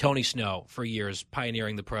 Tony Snow, for years,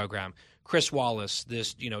 pioneering the program. Chris Wallace,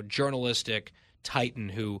 this journalistic titan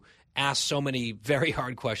who asked so many very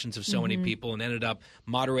hard questions of so many people and ended up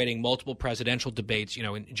moderating multiple presidential debates,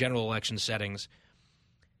 in general election settings.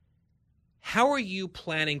 How are you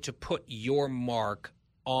planning to put your mark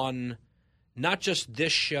on not just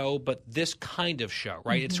this show, but this kind of show,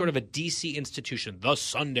 right? It's sort of a DC institution, the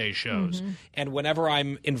Sunday shows. And whenever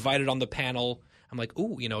I'm invited on the panel, I'm like,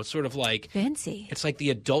 ooh, it's sort of like fancy. It's like the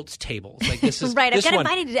adults' table. It's like this is right. This I got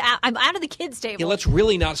invited. I'm out of the kids' table. Yeah, let's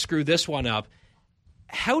really not screw this one up.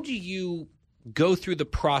 How do you go through the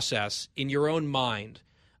process in your own mind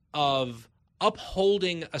of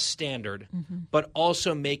upholding a standard, but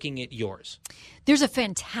also making it yours. There's a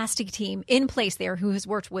fantastic team in place there who has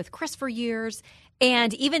worked with Chris for years,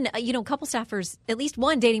 and even, a couple staffers, at least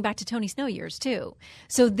one dating back to Tony Snow years, too.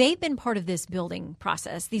 So they've been part of this building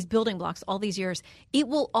process, these building blocks all these years. It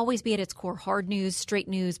will always be at its core hard news, straight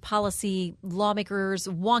news, policy, lawmakers,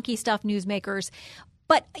 wonky stuff, newsmakers.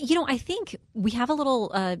 But, I think we have a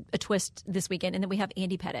little a twist this weekend, and then we have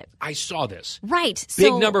Andy Pettitte. I saw this. Right.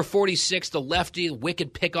 Big number 46, the lefty,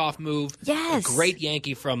 wicked pickoff move. Yes. A great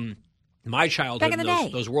Yankee from my childhood. Back in the day.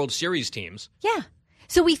 Those World Series teams. Yeah.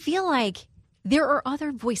 So we feel like there are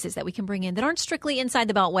other voices that we can bring in that aren't strictly inside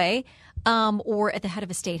the Beltway or at the head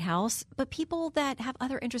of a state house, but people that have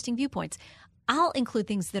other interesting viewpoints. I'll include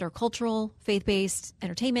things that are cultural, faith-based,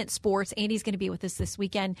 entertainment, sports. Andy's going to be with us this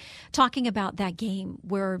weekend talking about that game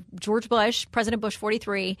where George Bush, President Bush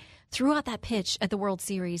 43, threw out that pitch at the World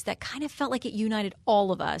Series that kind of felt like it united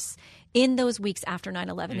all of us in those weeks after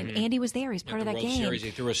 9/11. And Andy was there. He's part of that World game. Series,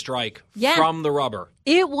 he threw a strike Yeah. from the rubber.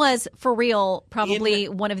 It was, for real, probably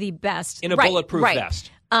one of the best. In a bulletproof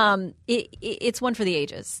vest. It's one for the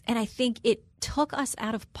ages. And I think it took us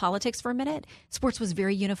out of politics for a minute. Sports was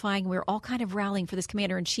very unifying. We were all kind of rallying for this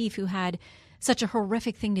commander-in-chief who had such a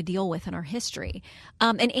horrific thing to deal with in our history.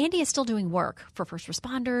 And Andy is still doing work for first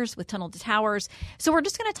responders with Tunnel to Towers. So we're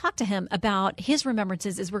just going to talk to him about his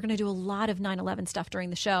remembrances as we're going to do a lot of 9/11 stuff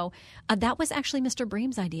during the show. That was actually Mr.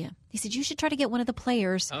 Bream's idea. He said, you should try to get one of the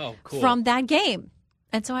players from that game.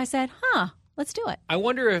 And so I said, let's do it. I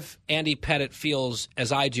wonder if Andy Pettitte feels,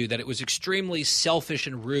 as I do, that it was extremely selfish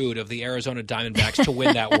and rude of the Arizona Diamondbacks to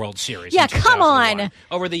win that World Series. Yeah, come on.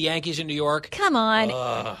 Over the Yankees in New York. Come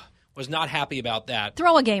on. Was not happy about that.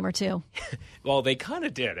 Throw a game or two. Well, they kind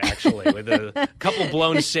of did, actually, with a couple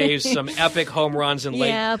blown saves, some epic home runs, and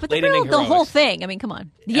late inning the whole thing. I mean, come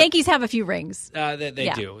on. The Yankees have a few rings.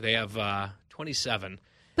 They do. They have 27.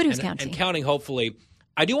 But who's counting? And counting, hopefully.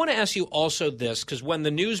 I do want to ask you also this, because when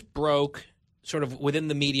the news broke sort of within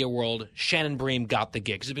the media world, Shannon Bream got the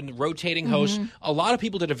gig. He's been rotating host. A lot of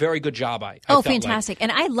people did a very good job. I felt fantastic. Like.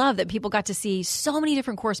 And I love that people got to see so many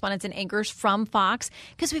different correspondents and anchors from Fox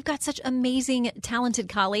because we've got such amazing, talented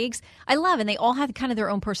colleagues. I love, and they all have kind of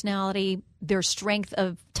their own personality, their strength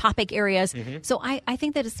of topic areas. So I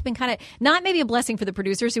think that it's been kind of not maybe a blessing for the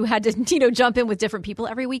producers who had to jump in with different people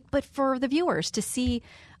every week, but for the viewers to see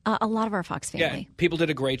a lot of our Fox family. Yeah, people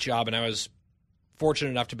did a great job, and I was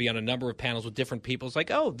fortunate enough to be on a number of panels with different people. It's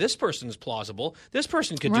like, oh, this person is plausible. This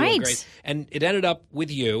person could do it great. And it ended up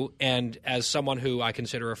with you. And as someone who I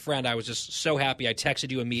consider a friend, I was just so happy. I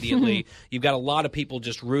texted you immediately. You've got a lot of people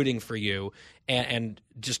just rooting for you and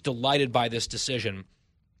just delighted by this decision.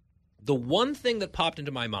 The one thing that popped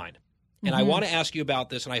into my mind, and I want to ask you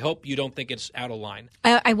about this, and I hope you don't think it's out of line.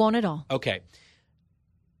 I won't at all. Okay.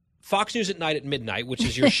 Fox News at Night at midnight, which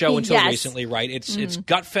is your show until recently, right? It's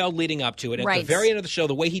Gutfeld leading up to it. At the very end of the show,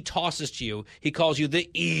 the way he tosses to you, he calls you the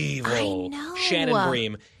evil Shannon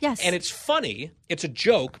Bream. Yes. And it's funny. It's a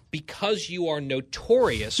joke because you are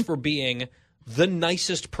notorious for being the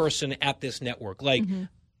nicest person at this network. Like,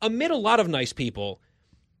 amid a lot of nice people,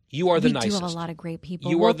 you are the nicest. We do have a lot of great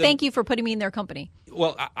people. Thank you for putting me in their company.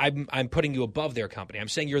 Well, I'm putting you above their company. I'm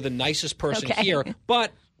saying you're the nicest person here.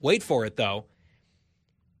 But wait for it, though.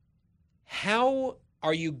 How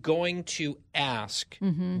are you going to ask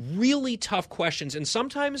really tough questions? And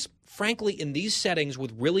sometimes, frankly, in these settings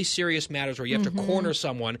with really serious matters where you have to corner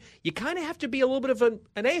someone, you kind of have to be a little bit of an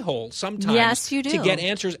a-hole sometimes yes, you do. to get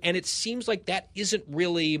answers. And it seems like that isn't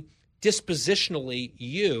really dispositionally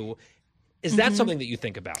you. Is that something that you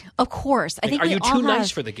think about? Of course. I think are you too nice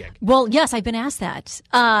for the gig? Well, yes, I've been asked that.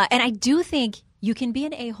 And I do think you can be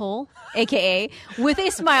an a-hole, a.k.a. with a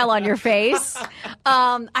smile on your face.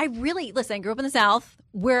 I grew up in the South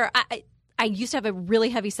where I used to have a really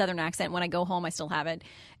heavy Southern accent. When I go home, I still have it.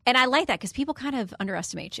 And I like that because people kind of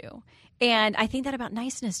underestimate you. And I think that about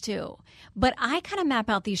niceness, too. But I kind of map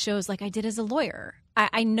out these shows like I did as a lawyer.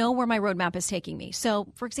 I know where my roadmap is taking me. So,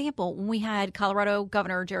 for example, when we had Colorado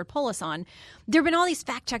Governor Jared Polis on, there have been all these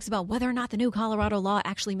fact checks about whether or not the new Colorado law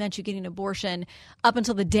actually meant you getting an abortion up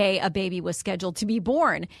until the day a baby was scheduled to be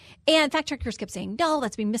born. And fact checkers kept saying, no,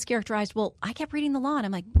 that's being mischaracterized. Well, I kept reading the law, and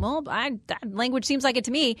I'm like, well, that language seems like it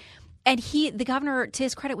to me. And the governor, to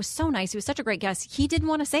his credit, was so nice. He was such a great guest. He didn't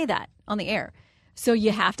want to say that on the air. So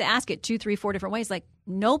you have to ask it 2, 3, 4 different ways. Like,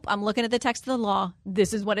 nope, I'm looking at the text of the law.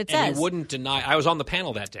 This is what it says. And he wouldn't deny. I was on the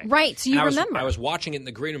panel that day. Right, so you remember. I was watching it in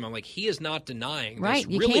the green room. I'm like, he is not denying this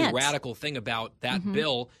really radical thing about that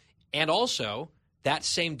bill. And also, that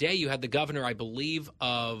same day, you had the governor, I believe,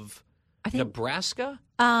 of Nebraska?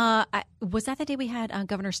 Was that the day we had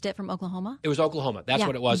Governor Stitt from Oklahoma? It was Oklahoma. That's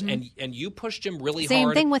what it was. Mm-hmm. And you pushed him really Same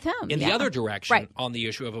hard thing with him. in the other direction Right. on the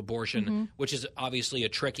issue of abortion, which is obviously a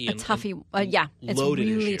tricky and toughie. It's loaded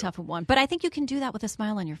really issue. a tough one. But I think you can do that with a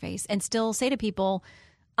smile on your face and still say to people,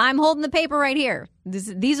 I'm holding the paper right here.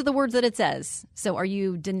 These are the words that it says. So are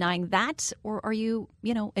you denying that, or are you,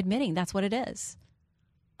 admitting that's what it is?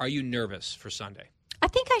 Are you nervous for Sunday? I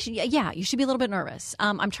think I should. Yeah, you should be a little bit nervous.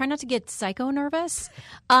 I'm trying not to get psycho nervous.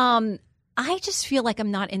 I just feel like I'm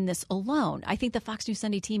not in this alone. I think the Fox News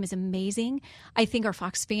Sunday team is amazing. I think our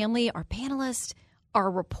Fox family, our panelists, our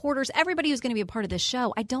reporters, everybody who's going to be a part of this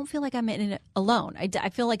show, I don't feel like I'm in it alone. I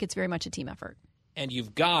feel like it's very much a team effort. And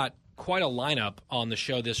you've got quite a lineup on the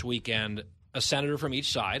show this weekend. A senator from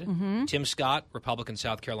each side, Tim Scott, Republican,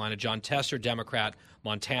 South Carolina, John Tester, Democrat,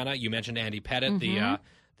 Montana. You mentioned Andy Pettit,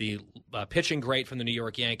 the pitching great from the New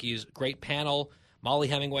York Yankees. Great panel. Molly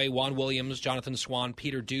Hemingway, Juan Williams, Jonathan Swan,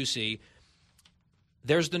 Peter Ducey.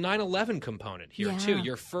 There's the 9/11 component here, too.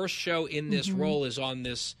 Your first show in this role is on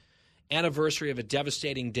this anniversary of a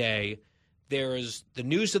devastating day. There's the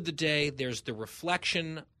news of the day. There's the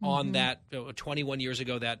reflection on that 21 years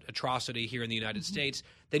ago, that atrocity here in the United States.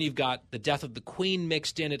 Then you've got the death of the Queen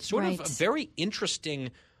mixed in. It's sort of a very interesting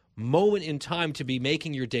moment in time to be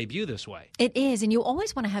making your debut this way. It is, and you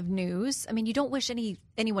always want to have news. I mean, you don't wish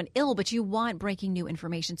anyone ill, but you want breaking new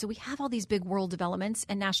information. So we have all these big world developments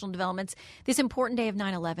and national developments, this important day of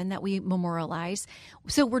 9/11 that we memorialize.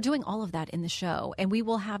 So we're doing all of that in the show, and we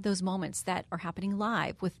will have those moments that are happening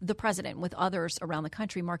live with the president, with others around the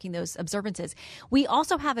country marking those observances. We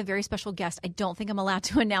also have a very special guest I don't think I'm allowed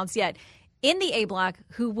to announce yet, in the A Block,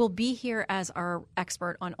 who will be here as our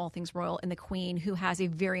expert on all things royal and the Queen, who has a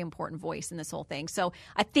very important voice in this whole thing. So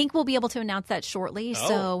I think we'll be able to announce that shortly.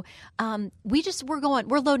 So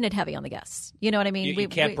we're loading it heavy on the guests. You know what I mean? You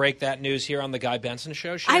can't break that news here on the Guy Benson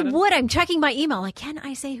Show, Shannon? I would. I'm checking my email. Like, can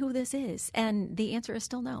I say who this is? And the answer is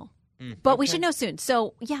still no. But we should know soon.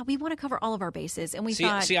 So, yeah, we want to cover all of our bases. And we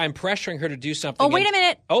thought... See, I'm pressuring her to do something. Oh, wait a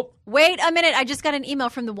minute. Wait a minute. I just got an email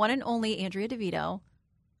from the one and only Andrea DeVito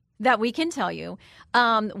that we can tell you.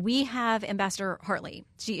 We have Ambassador Hartley.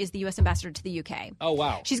 She is the U.S. Ambassador to the UK. Oh,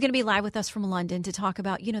 wow. She's going to be live with us from London to talk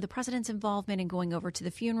about, the president's involvement in going over to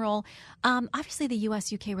the funeral. Obviously, the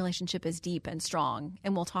U.S.-UK relationship is deep and strong,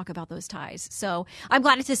 and we'll talk about those ties. So I'm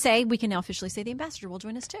glad to say we can now officially say the ambassador will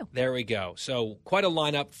join us, too. There we go. So quite a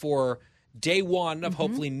lineup for day one of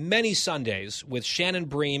hopefully many Sundays with Shannon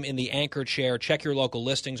Bream in the anchor chair. Check your local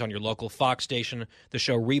listings on your local Fox station. The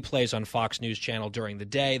show replays on Fox News Channel during the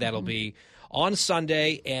day. That'll be on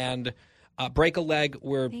Sunday. And break a leg.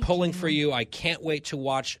 We're pulling for you. I can't wait to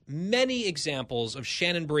watch many examples of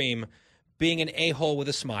Shannon Bream being an a-hole with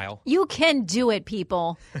a smile. You can do it,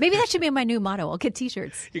 people. Maybe that should be my new motto. I'll get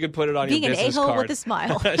T-shirts. You can put it on your business card. Being an a-hole with a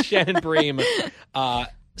smile. Shannon Bream.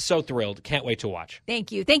 So thrilled. Can't wait to watch.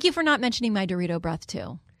 Thank you. Thank you for not mentioning my Dorito breath,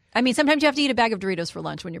 too. I mean, sometimes you have to eat a bag of Doritos for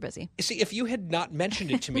lunch when you're busy. See, if you had not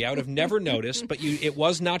mentioned it to me, I would have never noticed. But it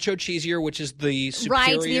was Nacho Cheesier, which is the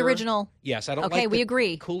superior. Right, the original. Yes, I don't like. Okay, we the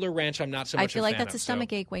agree. Cooler Ranch, I'm not so much. I feel a like fan that's a of,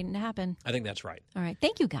 stomach ache waiting to happen. I think that's right. All right,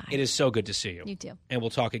 thank you, Guy. It is so good to see you. You too. And we'll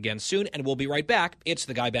talk again soon. And we'll be right back. It's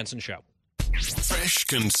the Guy Benson Show. Fresh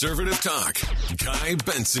conservative talk. Guy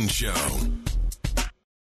Benson Show.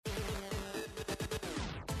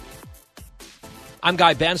 I'm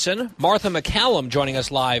Guy Benson. Martha McCallum joining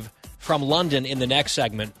us live from London in the next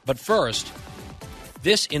segment. But first,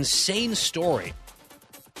 this insane story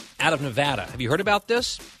out of Nevada. Have you heard about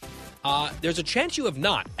this? There's a chance you have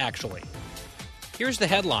not, actually. Here's the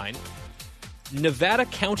headline. Nevada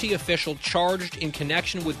county official charged in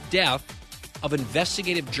connection with death of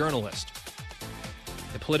investigative journalist.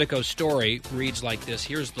 The Politico story reads like this.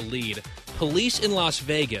 Here's the lead. Police in Las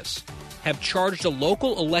Vegas have charged a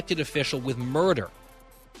local elected official with murder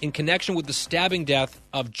in connection with the stabbing death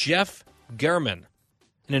of Jeff German,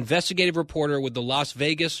 an investigative reporter with the Las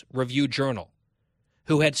Vegas Review-Journal,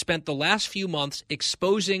 who had spent the last few months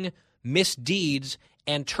exposing misdeeds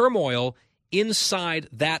and turmoil inside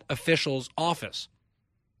that official's office.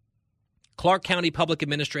 Clark County Public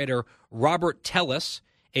Administrator Robert Tellis,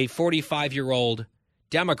 a 45-year-old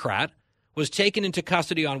Democrat, was taken into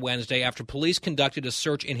custody on Wednesday after police conducted a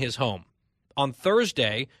search in his home. On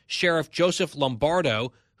Thursday, Sheriff Joseph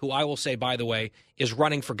Lombardo, who I will say, by the way, is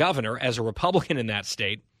running for governor as a Republican in that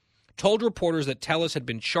state, told reporters that Tellis had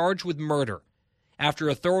been charged with murder after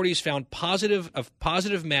authorities found a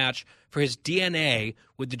positive match for his DNA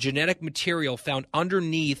with the genetic material found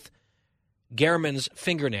underneath German's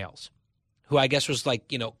fingernails, who I guess was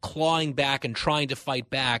clawing back and trying to fight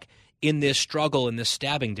back in this struggle, in this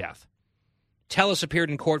stabbing death. Telles appeared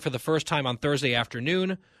in court for the first time on Thursday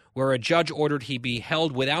afternoon, where a judge ordered he be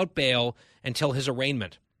held without bail until his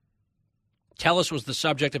arraignment. Telles was the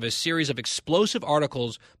subject of a series of explosive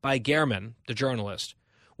articles by Gehrman, the journalist,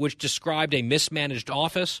 which described a mismanaged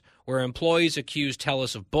office where employees accused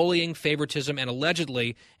Telles of bullying, favoritism, and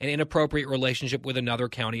allegedly an inappropriate relationship with another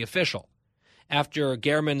county official. After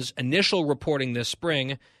Gehrman's initial reporting this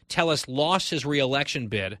spring, Telles lost his re-election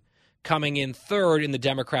bid, coming in third in the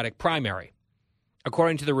Democratic primary.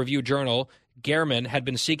 According to the Review-Journal, Gehrman had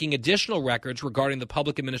been seeking additional records regarding the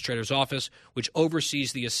public administrator's office, which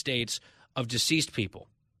oversees the estates of deceased people.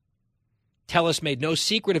 Telles made no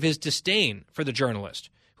secret of his disdain for the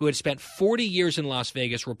journalist, who had spent 40 years in Las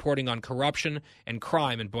Vegas reporting on corruption and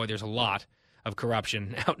crime, and boy, there's a lot of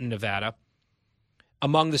corruption out in Nevada,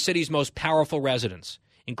 among the city's most powerful residents,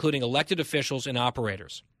 including elected officials and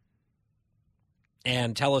operators.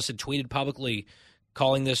 And Telles had tweeted publicly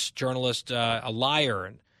calling this journalist a liar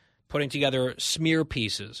and putting together smear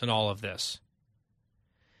pieces and all of this.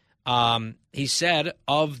 He said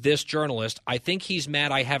of this journalist, "I think he's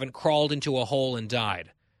mad I haven't crawled into a hole and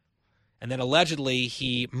died." And then allegedly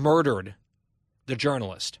he murdered the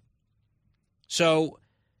journalist. So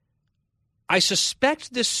I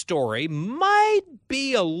suspect this story might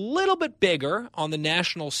be a little bit bigger on the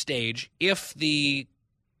national stage if the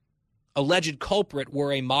alleged culprit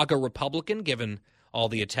were a MAGA Republican, given all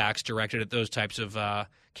the attacks directed at those types of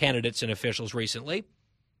candidates and officials recently.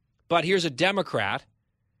 But here's a Democrat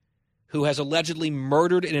who has allegedly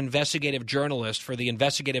murdered an investigative journalist for the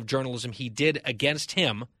investigative journalism he did against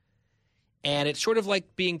him, and it's sort of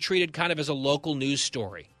like being treated kind of as a local news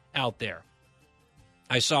story out there.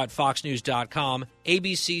 I saw at FoxNews.com,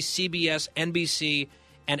 ABC, CBS, NBC,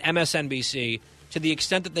 and MSNBC, to the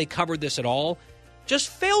extent that they covered this at all, just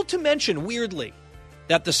failed to mention, weirdly,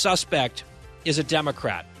 that the suspect is a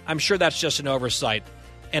Democrat. I'm sure that's just an oversight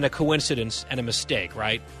and a coincidence and a mistake,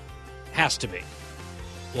 right? Has to be.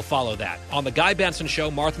 We'll follow that. On The Guy Benson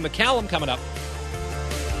Show, Martha MacCallum coming up.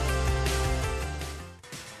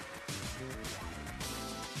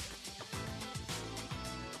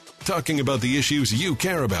 Talking about the issues you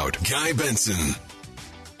care about. Guy Benson.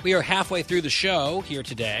 We are halfway through the show here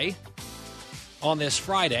today on this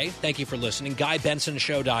Friday. Thank you for listening.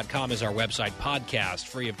 GuyBensonShow.com is our website. Podcast,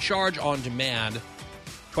 free of charge, on demand,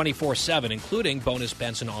 24/7, including bonus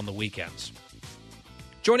Benson on the weekends.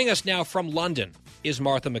 Joining us now from London is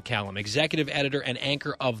Martha MacCallum, executive editor and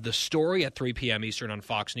anchor of The Story at 3 p.m. Eastern on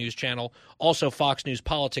Fox News Channel. Also Fox News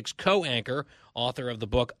Politics co-anchor, author of the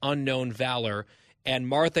book Unknown Valor. And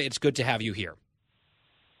Martha, it's good to have you here.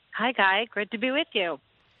 Hi, Guy. Great to be with you.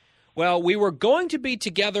 Well, we were going to be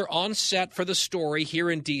together on set for The Story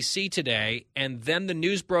here in D.C. today, and then the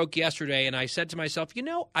news broke yesterday, and I said to myself,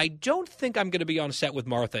 I don't think I'm going to be on set with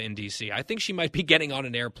Martha in D.C. I think she might be getting on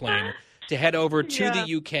an airplane to head over to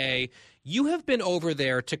the UK. You have been over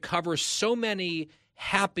there to cover so many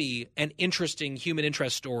happy and interesting human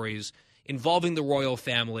interest stories involving the royal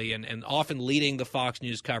family and often leading the Fox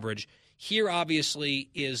News coverage. Here, obviously,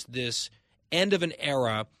 is this end of an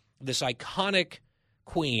era, this iconic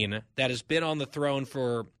queen that has been on the throne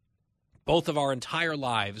for both of our entire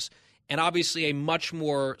lives, and obviously a much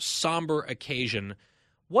more somber occasion.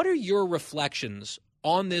 What are your reflections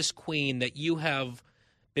on this queen that you have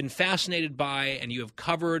been fascinated by, and you have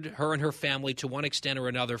covered her and her family to one extent or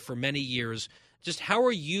another for many years? Just how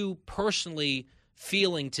are you personally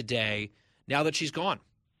feeling today now that she's gone?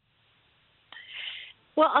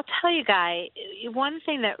 Well, I'll tell you, Guy, one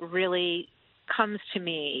thing that really comes to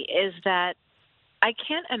me is that I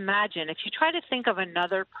can't imagine, if you try to think of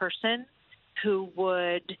another person who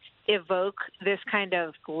would evoke this kind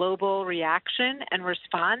of global reaction and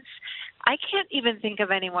response, I can't even think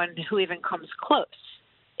of anyone who even comes close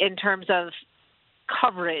in terms of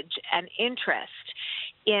coverage and interest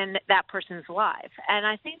in that person's life. And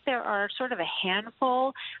I think there are sort of a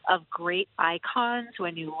handful of great icons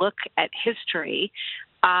when you look at history.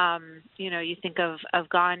 You think of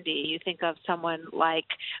Gandhi, you think of someone like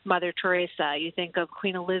Mother Teresa, you think of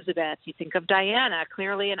Queen Elizabeth, you think of Diana,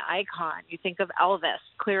 clearly an icon, you think of Elvis,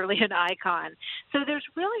 clearly an icon. So there's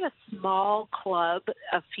really a small club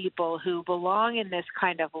of people who belong in this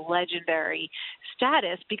kind of legendary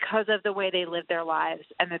status because of the way they live their lives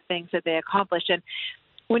and the things that they accomplished. And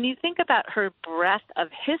when you think about her breadth of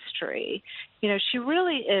history, she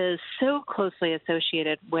really is so closely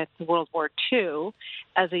associated with World War II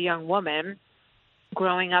as a young woman,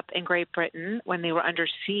 growing up in Great Britain when they were under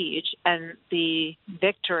siege, and the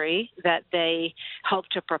victory that they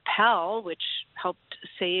helped to propel, which helped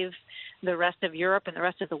save the rest of Europe and the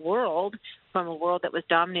rest of the world from a world that was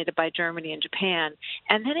dominated by Germany and Japan.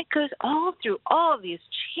 And then it goes all through all of these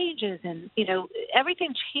changes and,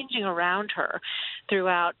 everything changing around her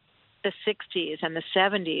throughout the 60s and the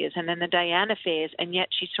 70s and then the Diana phase, and yet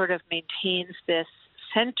she sort of maintains this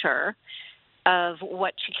center of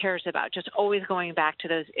what she cares about, just always going back to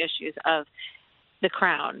those issues of the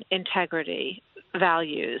crown, integrity,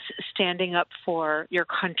 values, standing up for your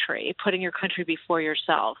country, putting your country before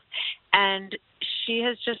yourself. And she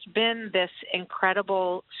has just been this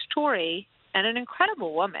incredible story and an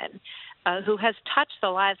incredible woman who has touched the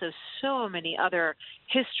lives of so many other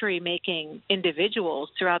history-making individuals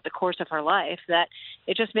throughout the course of her life that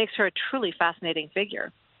it just makes her a truly fascinating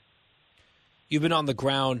figure. You've been on the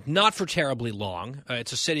ground not for terribly long.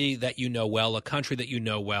 It's a city that you know well, a country that you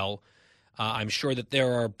know well. I'm sure that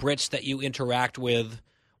there are Brits that you interact with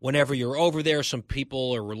whenever you're over there, some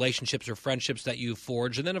people or relationships or friendships that you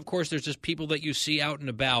forge. And then, of course, there's just people that you see out and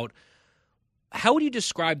about. How would you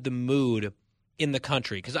describe the mood in the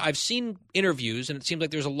country? Because I've seen interviews, and it seems like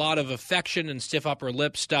there's a lot of affection and stiff upper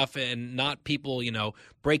lip stuff and not people,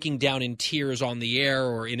 breaking down in tears on the air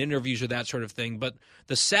or in interviews or that sort of thing. But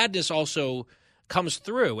the sadness also comes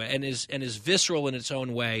through and is visceral in its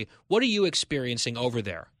own way. What are you experiencing over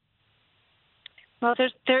there? Well,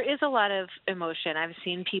 there is a lot of emotion. I've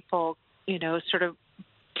seen people, sort of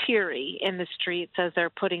teary in the streets as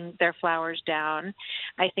they're putting their flowers down.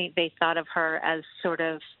 I think they thought of her as sort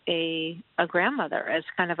of a grandmother, as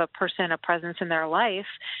kind of a person, a presence in their life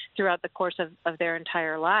throughout the course of their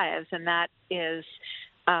entire lives. And that is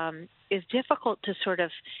difficult to sort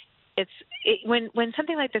of when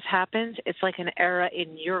something like this happens, it's like an era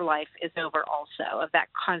in your life is over also, of that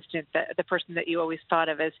constant, the person that you always thought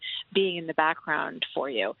of as being in the background for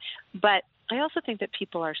you. But I also think that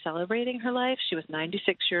people are celebrating her life. She was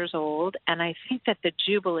 96 years old, and I think that the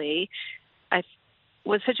Jubilee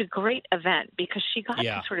was such a great event because she got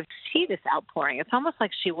to sort of see this outpouring. It's almost like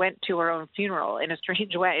she went to her own funeral in a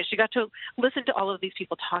strange way. She got to listen to all of these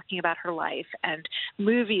people talking about her life and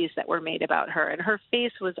movies that were made about her. And her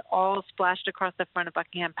face was all splashed across the front of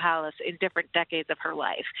Buckingham Palace in different decades of her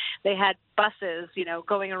life. They had buses,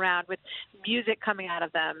 going around with music coming out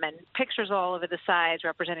of them and pictures all over the sides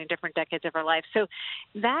representing different decades of her life. So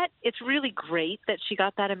it's really great that she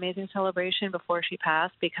got that amazing celebration before she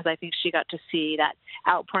passed, because I think she got to see that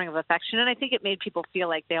outpouring of affection. And I think it made people feel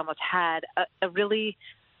like they almost had a really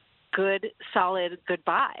good, solid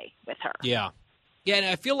goodbye with her. Yeah. Yeah, and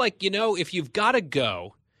I feel like, if you've got to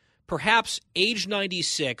go, perhaps age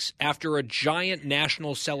 96 after a giant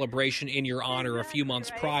national celebration in your honor a few months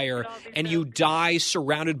prior, and you die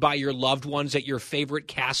surrounded by your loved ones at your favorite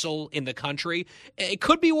castle in the country, it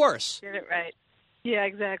could be worse. Get it right. Yeah,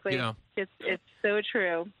 exactly. It's so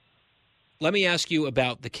true. Let me ask you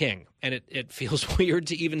about the king, and it feels weird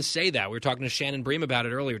to even say that. We were talking to Shannon Bream about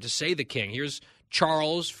it earlier, to say the king. Here's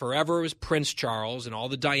Charles, forever it was Prince Charles and all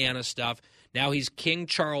the Diana stuff. Now he's King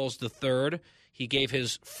Charles III. He gave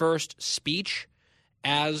his first speech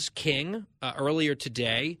as king earlier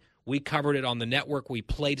today. We covered it on the network. We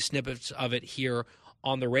played snippets of it here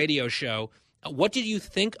on the radio show. What did you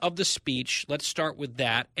think of the speech? Let's start with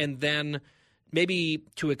that. And then maybe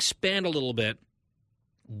to expand a little bit,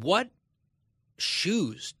 what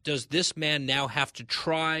shoes does this man now have to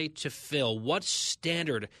try to fill? What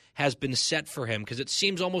standard has been set for him? Because it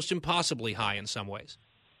seems almost impossibly high in some ways.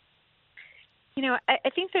 I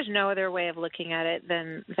think there's no other way of looking at it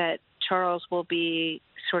than that Charles will be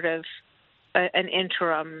sort of an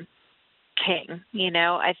interim king.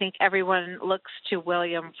 I think everyone looks to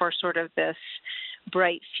William for sort of this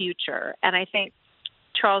bright future. And I think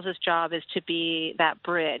Charles's job is to be that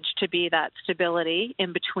bridge, to be that stability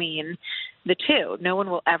in between the two. No one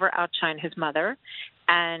will ever outshine his mother.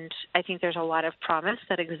 And I think there's a lot of promise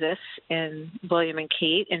that exists in William and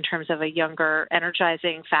Kate in terms of a younger,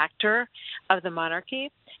 energizing factor of the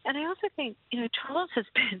monarchy. And I also think, Charles has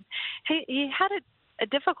been, he had a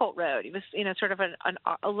difficult road. He was, sort of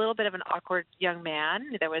a little bit of an awkward young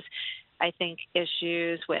man. There was, I think,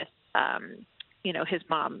 issues with, his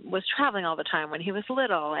mom was traveling all the time when he was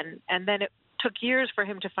little. And then it took years for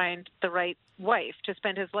him to find the right wife to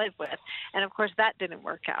spend his life with. And, of course, that didn't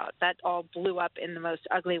work out. That all blew up in the most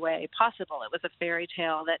ugly way possible. It was a fairy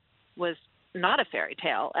tale that was not a fairy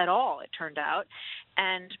tale at all, it turned out.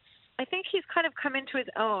 And I think he's kind of come into his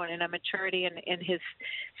own in a maturity in his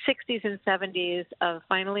 60s and 70s of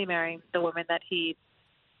finally marrying the woman that he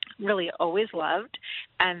really always loved.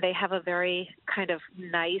 And they have a very kind of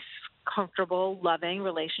nice, comfortable, loving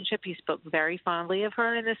relationship. He spoke very fondly of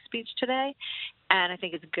her in this speech today, and I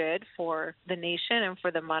think it's good for the nation and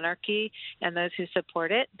for the monarchy and those who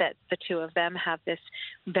support it that the two of them have this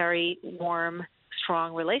very warm,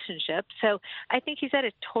 strong relationship. So I think he's at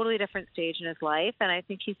a totally different stage in his life, and I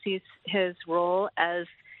think he sees his role as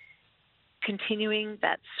continuing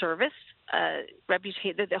that service,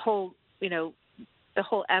 reputation, the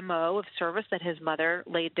whole MO of service that his mother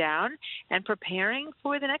laid down, and preparing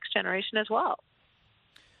for the next generation as well.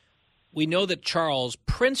 We know that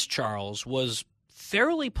Prince Charles, was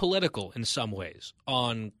fairly political in some ways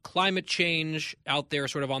on climate change out there,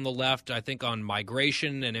 sort of on the left, I think on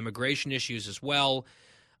migration and immigration issues as well.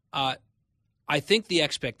 I think the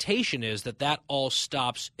expectation is that all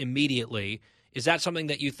stops immediately. Is that something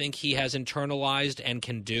that you think he has internalized and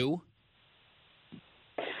can do?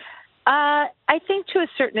 I think to a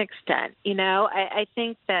certain extent, I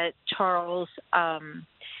think that Charles, I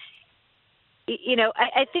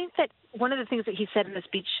think that one of the things that he said in the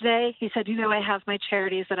speech today, he said, I have my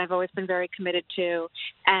charities that I've always been very committed to,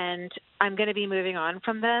 and I'm going to be moving on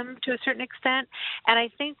from them to a certain extent. And I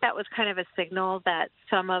think that was kind of a signal that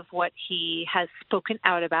some of what he has spoken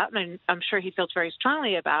out about, and I'm sure he feels very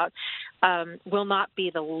strongly about, will not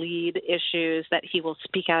be the lead issues that he will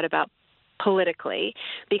speak out about politically,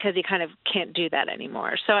 because he kind of can't do that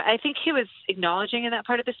anymore. So I think he was acknowledging in that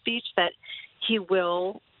part of the speech that he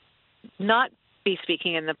will not be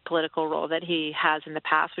speaking in the political role that he has in the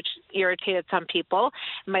past, which irritated some people.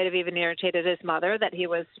 It might have even irritated his mother that he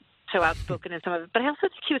was so outspoken in some of it. But I also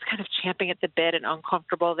think he was kind of champing at the bit and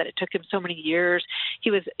uncomfortable that it took him so many years. He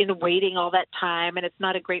was in waiting all that time, and it's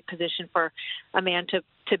not a great position for a man to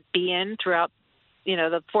be in throughout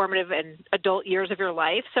the formative and adult years of your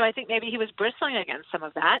life. So I think maybe he was bristling against some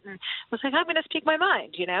of that and was like, I'm going to speak my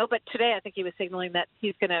mind, But today I think he was signaling that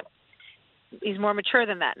he's more mature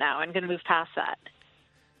than that now and going to move past that.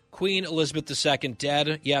 Queen Elizabeth II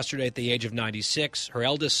dead yesterday at the age of 96. Her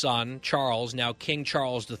eldest son, Charles, now King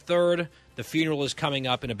Charles III. The funeral is coming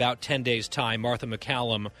up in about 10 days' time. Martha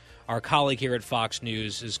McCallum, our colleague here at Fox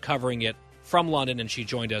News, is covering it from London, and she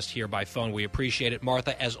joined us here by phone. We appreciate it.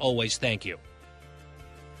 Martha, as always, thank you.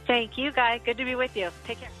 Thank you, Guy. Good to be with you.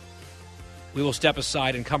 Take care. We will step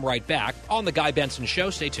aside and come right back on The Guy Benson Show.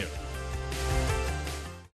 Stay tuned.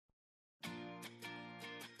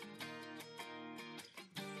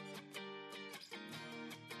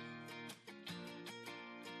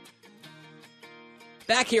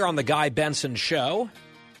 Back here on The Guy Benson Show.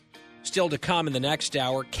 Still to come in the next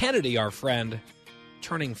hour, Kennedy, our friend,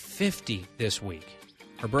 turning 50 this week.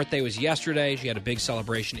 Her birthday was yesterday. She had a big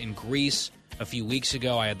celebration in Greece a few weeks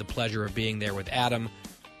ago. I had the pleasure of being there with Adam.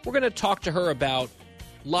 We're going to talk to her about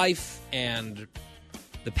life and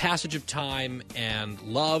the passage of time and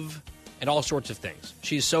love and all sorts of things.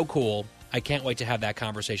 She's so cool. I can't wait to have that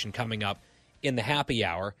conversation coming up in the happy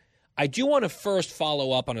hour. I do want to first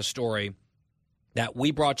follow up on a story that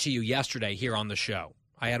we brought to you yesterday here on the show.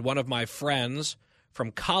 I had one of my friends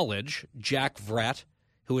from college, Jack Vrett,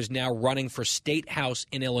 who is now running for State House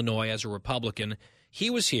in Illinois as a Republican.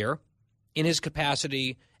 He was here in his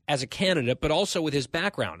capacity as a candidate, but also with his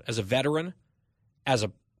background as a veteran, as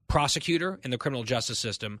a prosecutor in the criminal justice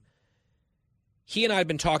system. He and I have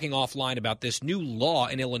been talking offline about this new law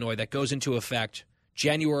in Illinois that goes into effect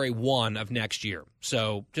January 1 of next year,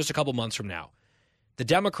 so just a couple months from now. The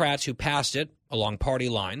Democrats who passed it along party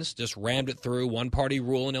lines just rammed it through, one-party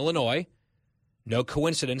rule in Illinois. No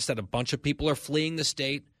coincidence that a bunch of people are fleeing the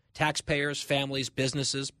state, taxpayers, families,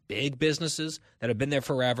 businesses, big businesses that have been there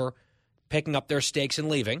forever, picking up their stakes and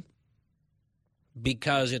leaving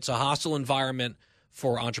because it's a hostile environment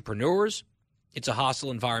for entrepreneurs. It's a hostile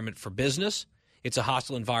environment for business. It's a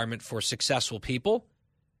hostile environment for successful people.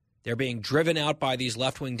 They're being driven out by these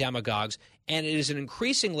left-wing demagogues, and it is an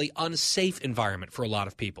increasingly unsafe environment for a lot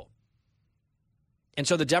of people. And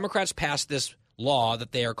so the Democrats passed this law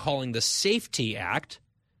that they are calling the Safety Act,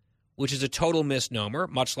 which is a total misnomer,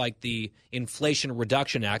 much like the Inflation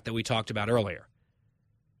Reduction Act that we talked about earlier.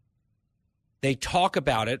 They talk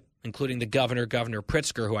about it, including the Governor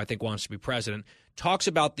Pritzker, who I think wants to be president, talks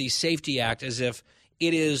about the Safety Act as if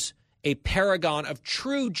it is a paragon of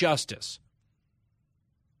true justice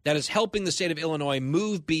that is helping the state of Illinois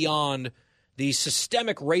move beyond the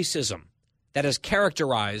systemic racism that has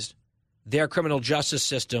characterized their criminal justice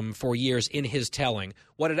system for years in his telling.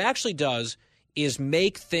 What it actually does is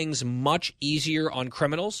make things much easier on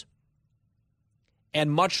criminals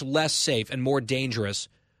and much less safe and more dangerous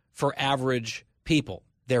for average people,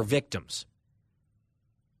 their victims.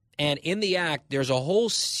 And in the act, there's a whole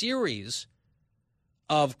series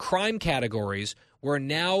of crime categories where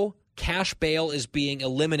now cash bail is being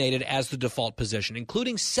eliminated as the default position,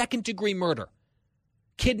 including second-degree murder,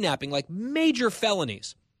 kidnapping, like major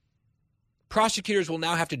felonies. Prosecutors will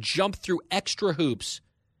now have to jump through extra hoops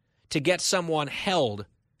to get someone held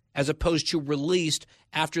as opposed to released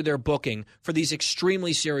after their booking for these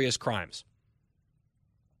extremely serious crimes.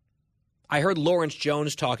 I heard Lawrence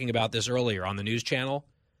Jones talking about this earlier on the news channel,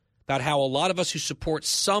 about how a lot of us who support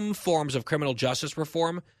some forms of criminal justice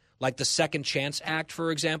reform, like the Second Chance Act,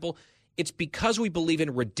 for example, it's because we believe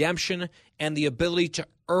in redemption and the ability to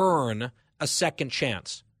earn a second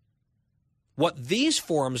chance. What these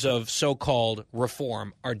forms of so-called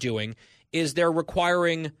reform are doing is they're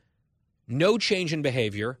requiring no change in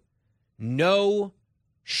behavior, no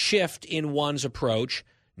shift in one's approach,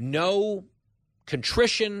 no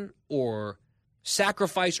contrition or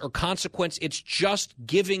sacrifice or consequence. It's just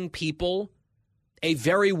giving people a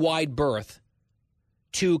very wide berth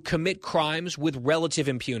to commit crimes with relative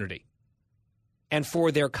impunity and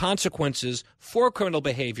for their consequences for criminal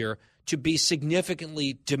behavior to be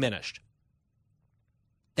significantly diminished.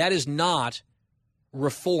 That is not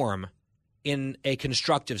reform in a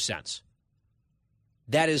constructive sense.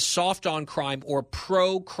 That is soft on crime or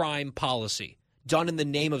pro-crime policy done in the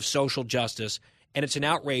name of social justice, and it's an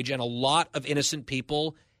outrage, and a lot of innocent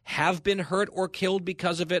people have been hurt or killed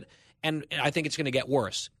because of it, and I think it's going to get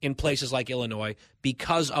worse in places like Illinois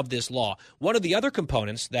because of this law. One of the other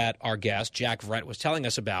components that our guest, Jack Verrett, was telling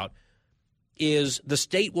us about is the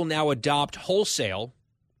state will now adopt wholesale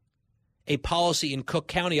a policy in Cook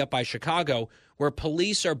County up by Chicago where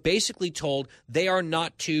police are basically told they are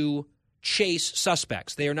not to chase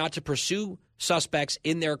suspects. They are not to pursue suspects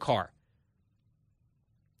in their car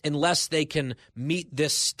unless they can meet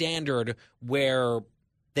this standard where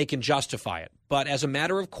they can justify it. But as a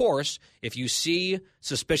matter of course, if you see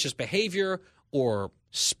suspicious behavior or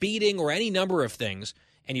speeding or any number of things,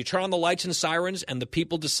 and you turn on the lights and sirens and the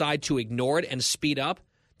people decide to ignore it and speed up,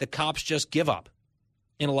 the cops just give up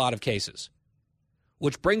in a lot of cases.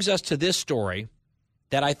 Which brings us to this story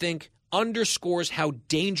that I think underscores how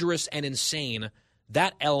dangerous and insane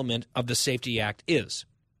that element of the Safety Act is.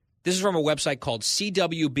 This is from a website called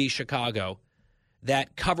CWB Chicago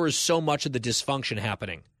that covers so much of the dysfunction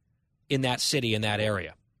happening in that city, in that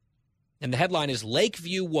area. And the headline is,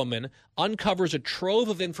 Lakeview Woman Uncovers a Trove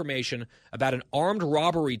of Information About an Armed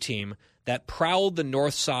Robbery Team That Prowled the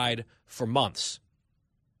North Side for Months.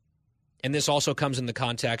 And this also comes in the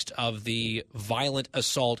context of the violent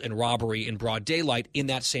assault and robbery in broad daylight in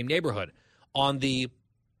that same neighborhood on the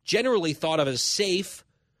generally thought of as safe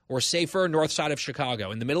or safer north side of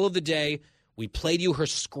Chicago. In the middle of the day, we played you her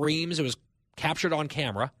screams. It was captured on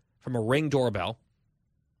camera from a Ring doorbell.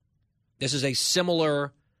 This is a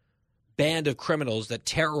similar band of criminals that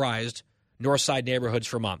terrorized north side neighborhoods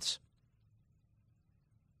for months.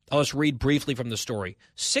 I'll just read briefly from the story.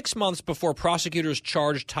 6 months before prosecutors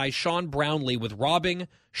charged Tyshawn Brownlee with robbing,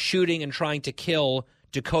 shooting, and trying to kill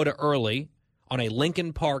Dakota Early on a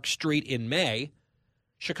Lincoln Park street in May,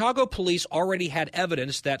 Chicago police already had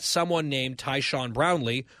evidence that someone named Tyshawn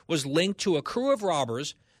Brownlee was linked to a crew of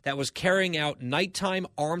robbers that was carrying out nighttime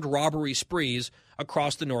armed robbery sprees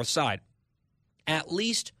across the north side. At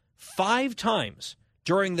least 5 times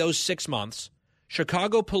during those 6 months,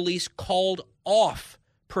 Chicago police called off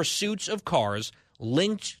pursuits of cars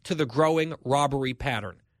linked to the growing robbery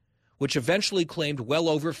pattern, which eventually claimed well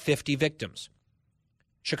over 50 victims.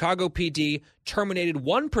 Chicago PD terminated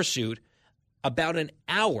one pursuit about an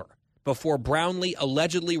hour before Brownlee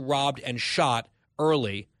allegedly robbed and shot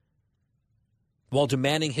Early while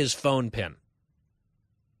demanding his phone PIN.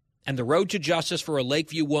 And the road to justice for a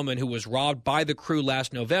Lakeview woman who was robbed by the crew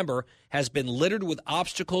last November has been littered with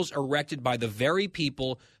obstacles erected by the very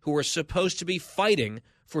people who are supposed to be fighting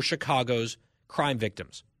for Chicago's crime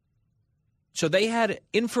victims. So they had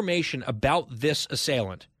information about this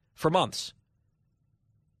assailant for months.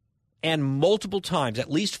 And multiple times,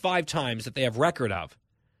 at least 5 times that they have record of,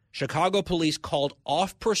 Chicago police called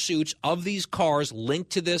off pursuits of these cars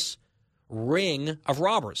linked to this ring of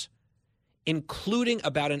robbers, including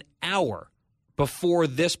about an hour before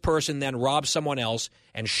this person then robbed someone else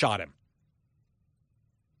and shot him.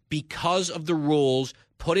 Because of the rules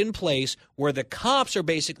put in place where the cops are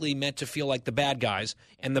basically meant to feel like the bad guys,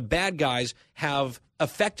 and the bad guys have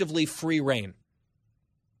effectively free reign.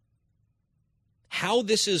 How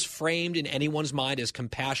this is framed in anyone's mind as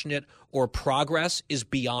compassionate or progress is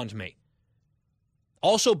beyond me.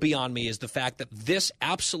 Also beyond me is the fact that this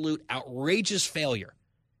absolute outrageous failure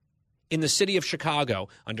in the city of Chicago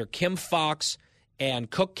under Kim Foxx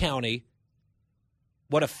and Cook County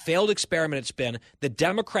What a failed experiment it's been. The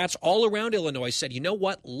Democrats all around Illinois said, you know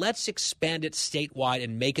what, let's expand it statewide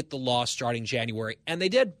and make it the law starting January. And they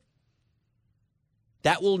did.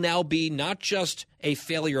 That will now be not just a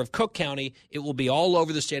failure of Cook County, it will be all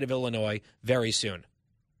over the state of Illinois very soon,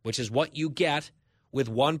 which is what you get with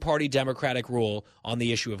one-party Democratic rule on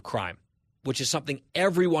the issue of crime, which is something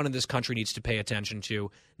everyone in this country needs to pay attention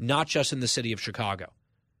to, not just in the city of Chicago.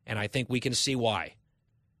 And I think we can see why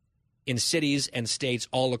in cities and states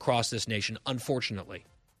all across this nation, unfortunately.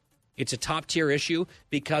 It's a top-tier issue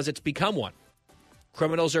because it's become one.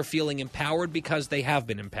 Criminals are feeling empowered because they have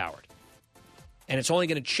been empowered. And it's only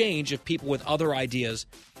going to change if people with other ideas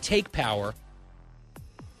take power,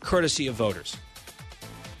 courtesy of voters.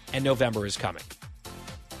 And November is coming.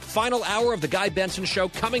 Final hour of the Guy Benson Show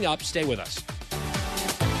coming up. Stay with us.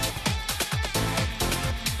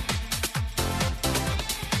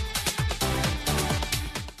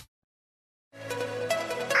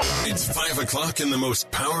 It's 5 o'clock in the most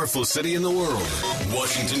powerful city in the world,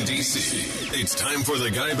 Washington, D.C. It's time for the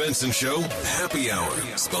Guy Benson Show Happy Hour,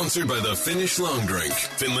 sponsored by the Finnish Long Drink.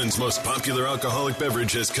 Finland's most popular alcoholic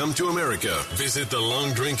beverage has come to America. Visit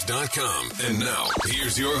thelongdrink.com. And now,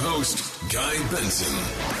 here's your host, Guy Benson.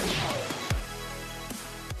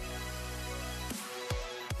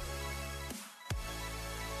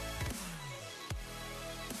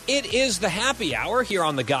 It is the Happy Hour here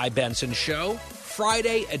on the Guy Benson Show.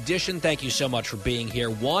 Friday edition. Thank you so much for being here.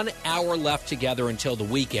 1 hour left together until the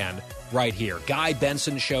weekend right here.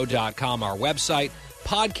 GuyBensonShow.com, our website.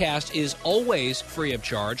 Podcast is always free of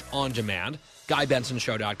charge, on demand.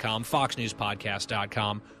 GuyBensonShow.com,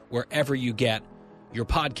 FoxNewsPodcast.com, wherever you get your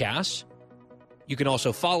podcasts. You can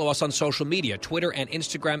also follow us on social media, Twitter and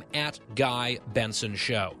Instagram at Guy Benson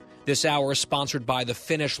Show. This hour is sponsored by the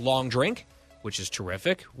Finnish Long Drink, which is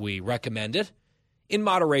terrific. We recommend it. In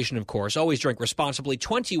moderation, of course. Always drink responsibly.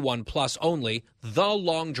 21 plus only.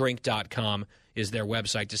 TheLongDrink.com is their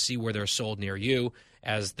website to see where they're sold near you,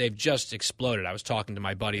 as they've just exploded. I was talking to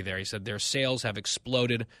my buddy there. He said their sales have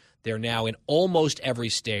exploded. They're now in almost every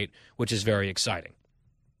state, which is very exciting.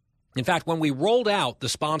 In fact, when we rolled out the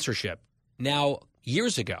sponsorship now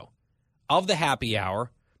years ago of the Happy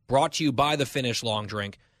Hour, brought to you by the Finnish Long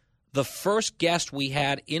Drink, the first guest we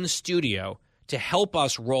had in studio to help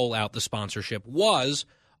us roll out the sponsorship was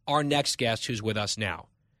our next guest who's with us now.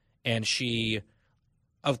 And she,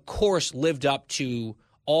 of course, lived up to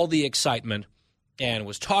all the excitement and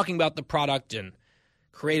was talking about the product and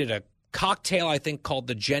created a cocktail, I think, called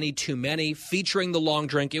the Jenny Too Many, featuring the Long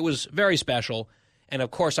Drink. It was very special. And, of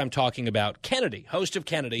course, I'm talking about Kennedy, host of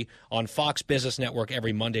Kennedy on Fox Business Network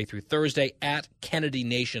every Monday through Thursday, at Kennedy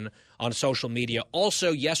Nation on social media.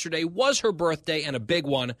 Also, yesterday was her birthday, and a big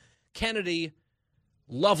one. Kennedy,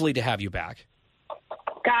 lovely to have you back.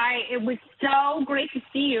 Guy, it was so great to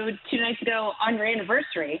see you 2 nights ago on your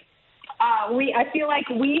anniversary. I feel like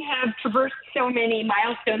we have traversed so many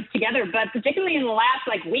milestones together, but particularly in the last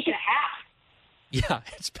week and a half. Yeah,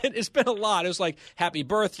 it's been a lot. It was like happy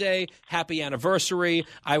birthday, happy anniversary.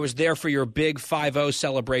 I was there for your big 5-0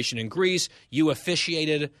 celebration in Greece. You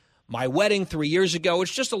officiated my wedding 3 years ago.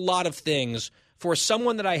 It's just a lot of things for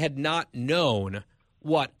someone that I had not known,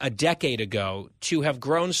 a decade ago, to have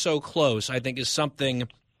grown so close, I think is something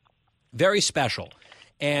very special.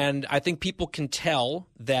 And I think people can tell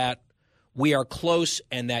that we are close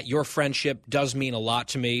and that your friendship does mean a lot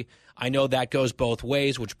to me. I know that goes both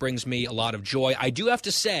ways, which brings me a lot of joy. I do have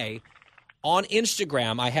to say, on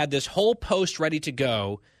Instagram, I had this whole post ready to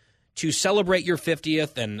go to celebrate your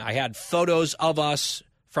 50th, and I had photos of us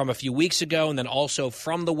from a few weeks ago and then also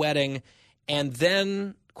from the wedding. And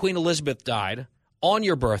then Queen Elizabeth died on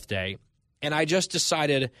your birthday, and I just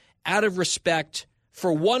decided, out of respect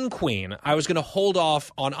for one queen, I was going to hold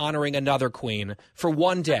off on honoring another queen for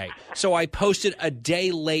one day. So I posted a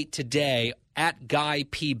day late today at Guy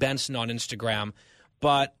P. Benson on Instagram,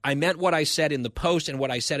 but I meant what I said in the post and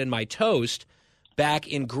what I said in my toast back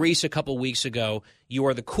in Greece a couple weeks ago. You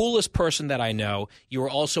are the coolest person that I know. You are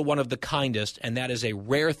also one of the kindest, and that is a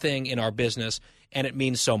rare thing in our business, and it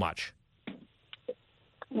means so much.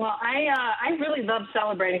 Well, I really love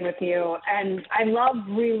celebrating with you, and I love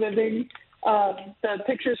reliving the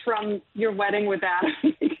pictures from your wedding with Adam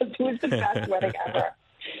because it was the best wedding ever.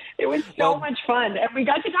 It was so much fun, and we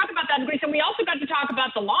got to talk about that in Greece, and we also got to talk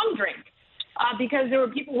about the long drink because there were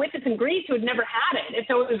people with us in Greece who had never had it, and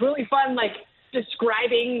so it was really fun,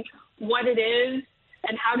 describing what it is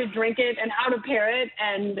and how to drink it and how to pair it,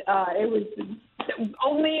 and it was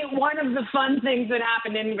only one of the fun things that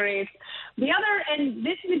happened in Greece. The other, and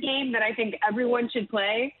this is a game that I think everyone should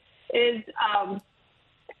play, is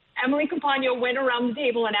Emily Campagno went around the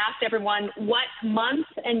table and asked everyone, what month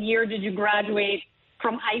and year did you graduate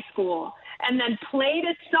from high school? And then played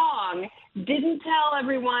a song, didn't tell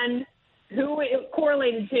everyone who it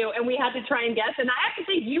correlated to, and we had to try and guess. And I have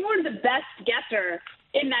to say, you were the best guesser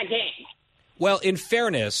in that game. Well, in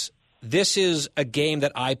fairness, this is a game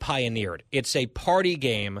that I pioneered. It's a party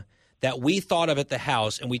game that we thought of at the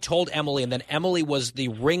house, and we told Emily, and then Emily was the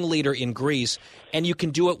ringleader in Greece, and you can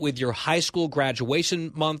do it with your high school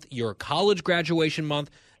graduation month, your college graduation month,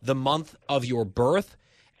 the month of your birth,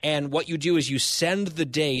 and what you do is you send the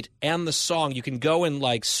date and the song. You can go and,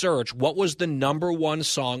 search what was the number one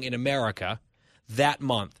song in America that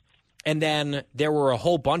month, and then there were a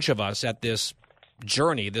whole bunch of us at this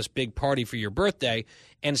journey, this big party for your birthday.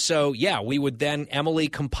 And so, we would then, Emily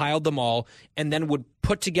compiled them all and then would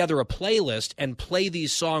put together a playlist and play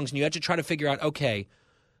these songs. And you had to try to figure out, okay,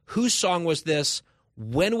 whose song was this?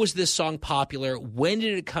 When was this song popular? When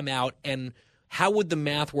did it come out? And how would the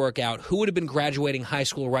math work out? Who would have been graduating high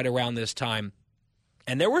school right around this time?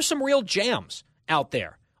 And there were some real jams out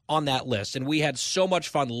there on that list. And we had so much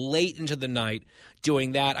fun late into the night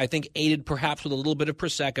doing that. I think aided perhaps with a little bit of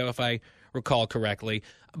Prosecco, if I recall correctly.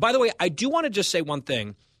 By the way, I do want to just say one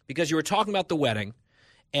thing, because you were talking about the wedding,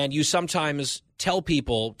 and you sometimes tell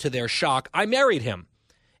people, to their shock, I married him.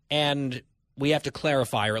 And we have to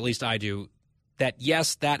clarify, or at least I do, that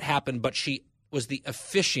yes, that happened, but she was the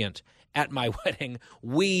officiant at my wedding.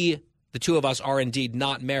 We, the two of us, are indeed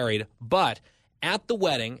not married, but at the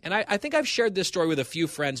wedding, and I think I've shared this story with a few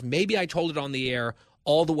friends. Maybe I told it on the air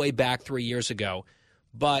all the way back 3 years ago.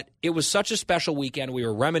 But it was such a special weekend. We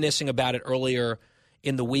were reminiscing about it earlier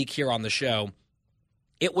in the week here on the show.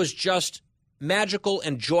 It was just magical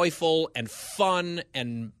and joyful and fun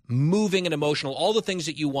and moving and emotional, all the things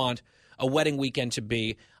that you want a wedding weekend to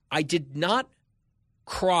be. I did not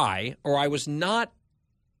cry, or I was not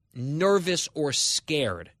nervous or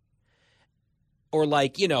scared, or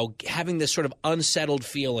having this sort of unsettled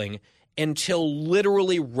feeling until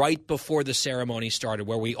literally right before the ceremony started,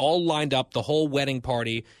 where we all lined up, the whole wedding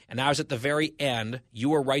party, and I was at the very end. You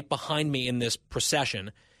were right behind me in this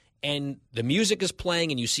procession, and the music is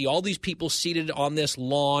playing, and you see all these people seated on this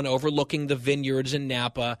lawn overlooking the vineyards in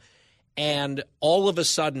Napa, and all of a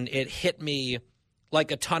sudden it hit me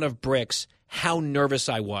like a ton of bricks how nervous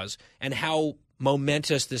I was and how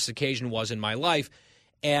momentous this occasion was in my life.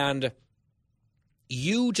 And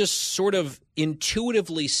you just sort of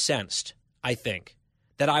intuitively sensed, I think,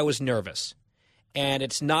 that I was nervous. And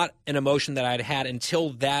it's not an emotion that I'd had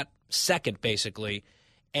until that second, basically.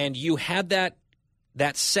 And you had that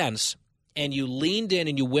sense, and you leaned in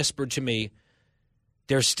and you whispered to me,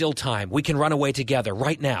 there's still time. We can run away together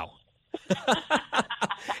right now.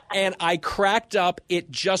 And I cracked up.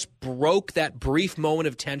 It just broke that brief moment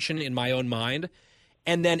of tension in my own mind.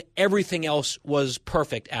 And then everything else was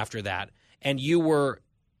perfect after that. And you were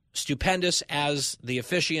stupendous as the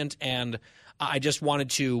officiant, and I just wanted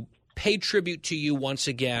to pay tribute to you once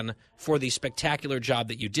again for the spectacular job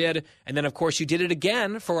that you did. And then, of course, you did it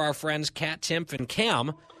again for our friends Kat, Timph, and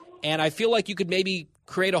Cam, and I feel like you could maybe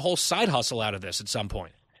create a whole side hustle out of this at some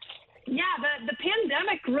point. Yeah, the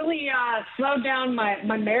pandemic really slowed down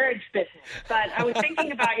my marriage business, but I was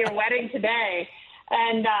thinking about your wedding today,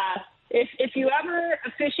 and if you ever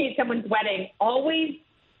officiate someone's wedding, always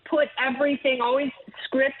put everything, always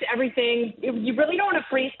script everything. You really don't want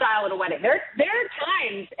to freestyle at a wedding. There are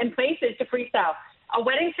times and places to freestyle. A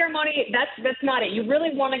wedding ceremony, that's not it. You really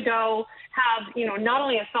want to go have, not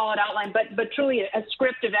only a solid outline, but truly a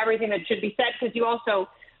script of everything that should be said, because you also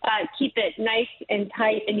keep it nice and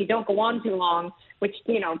tight and you don't go on too long, which,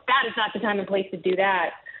 that is not the time and place to do that.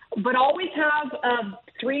 But always have a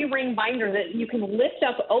 3-ring binder that you can lift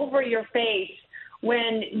up over your face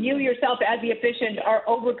when you yourself, as the officiant, are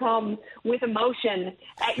overcome with emotion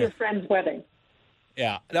at your friend's wedding.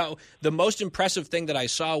 Yeah. Now, the most impressive thing that I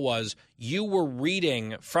saw was you were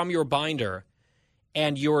reading from your binder,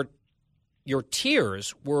 and your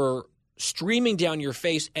tears were streaming down your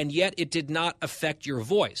face, and yet it did not affect your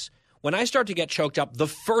voice. When I start to get choked up, the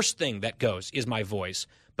first thing that goes is my voice.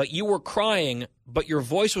 But you were crying, but your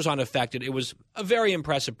voice was unaffected. It was a very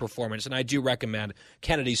impressive performance, and I do recommend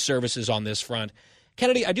Kennedy's services on this front.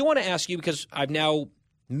 Kennedy, I do want to ask you, because I've now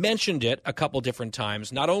mentioned it a couple different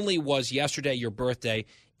times. Not only was yesterday your birthday,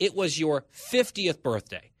 it was your 50th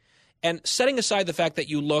birthday. And setting aside the fact that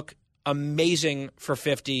you look amazing for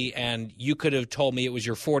 50, and you could have told me it was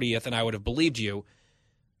your 40th and I would have believed you,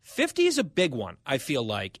 50 is a big one, I feel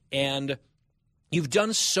like. And you've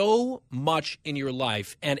done so much in your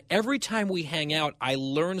life, and every time we hang out, I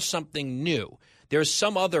learn something new. There's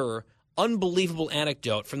some other unbelievable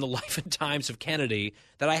anecdote from the life and times of Kennedy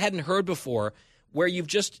that I hadn't heard before, where you've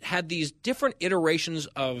just had these different iterations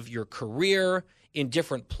of your career in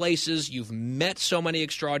different places. You've met so many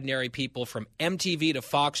extraordinary people from MTV to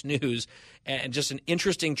Fox News, and just an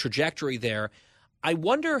interesting trajectory there. I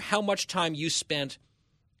wonder how much time you spent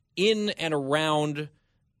in and around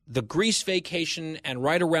the Greece vacation and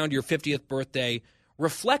right around your 50th birthday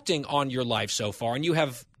reflecting on your life so far. And you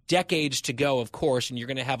have decades to go, of course, and you're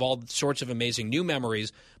going to have all sorts of amazing new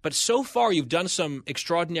memories. But so far, you've done some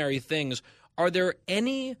extraordinary things. Are there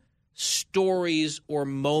any stories or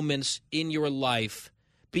moments in your life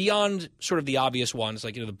beyond sort of the obvious ones,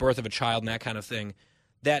 like, the birth of a child and that kind of thing,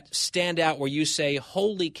 that stand out where you say,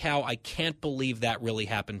 holy cow, I can't believe that really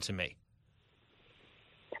happened to me?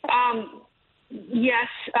 Yes,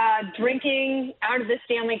 drinking out of the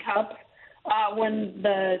Stanley Cup when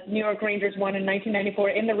the New York Rangers won in 1994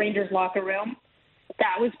 in the Rangers locker room.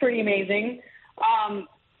 That was pretty amazing.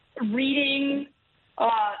 Reading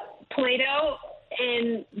Plato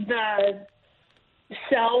in the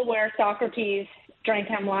cell where Socrates drank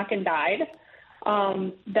hemlock and died.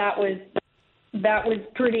 That was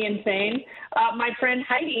pretty insane. My friend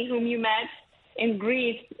Heidi, whom you met in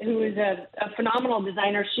Greece, who is a phenomenal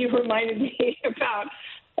designer, she reminded me about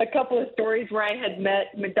a couple of stories where I had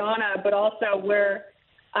met Madonna, but also where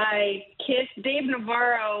I kissed Dave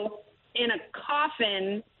Navarro in a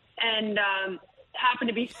coffin and happened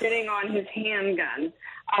to be sitting on his handgun.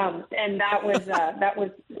 And that was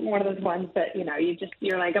one of those ones that,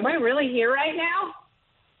 you're like, am I really here right now?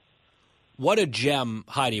 What a gem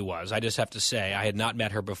Heidi was, I just have to say. I had not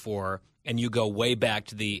met her before, and you go way back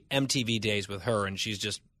to the MTV days with her, and she's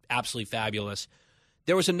just absolutely fabulous.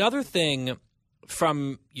 There was another thing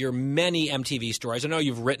from your many MTV stories. I know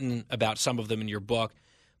you've written about some of them in your book,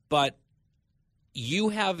 but you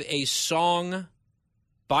have a song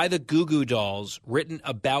by the Goo Goo Dolls written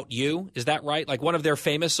about you. Is that right? Like one of their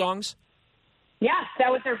famous songs? Yes,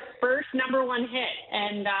 that was their first #1 hit,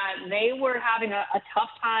 and they were having a tough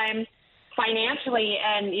time financially,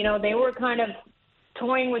 and, they were kind of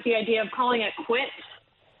toying with the idea of calling it quits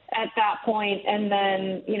at that point. And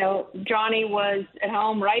then, Johnny was at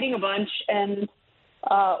home writing a bunch, and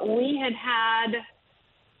we had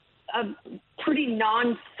a pretty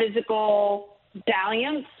non-physical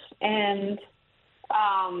dalliance, and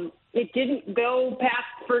it didn't go past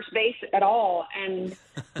first base at all. And,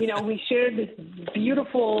 we shared this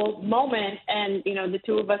beautiful moment, and, the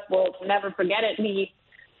two of us will never forget it. And he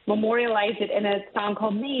memorialized it in a song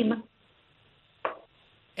called Name.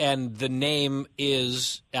 And the name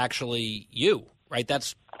is actually you, right?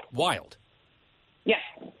 That's wild. Yes.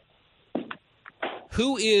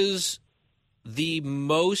 Who is the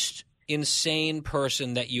most insane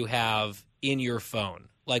person that you have in your phone?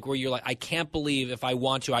 Like where you're like, I can't believe if I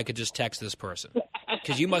want to, I could just text this person.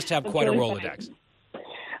 Because you must have quite a Rolodex.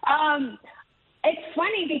 It's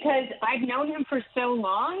funny because I've known him for so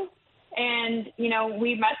long, and,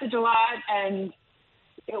 we message a lot, and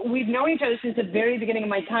we've known each other since the very beginning of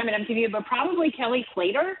my time at MTV, but probably Kelly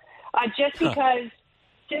Slater, just because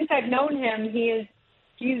since I've known him,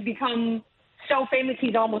 he's become so famous,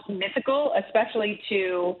 he's almost mythical, especially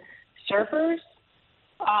to surfers.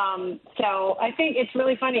 So I think it's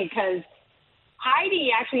really funny because Heidi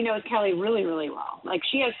actually knows Kelly really, really well. Like,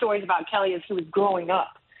 she has stories about Kelly as he was growing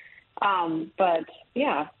up. But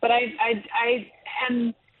I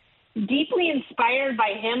am deeply inspired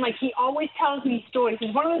by him. Like, he always tells me stories.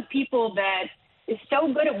 He's one of those people that is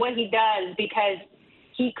so good at what he does because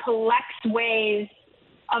he collects ways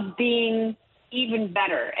of being even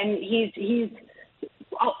better. And he's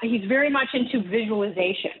very much into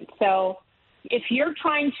visualization. So if you're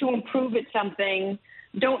trying to improve at something,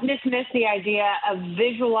 don't dismiss the idea of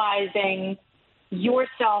visualizing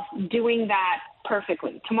yourself doing that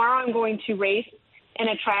perfectly. Tomorrow I'm going to race in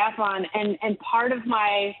a triathlon, and part of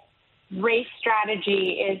my race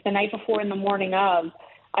strategy is the night before and the morning of,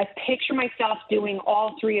 I picture myself doing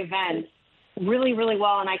all three events really, really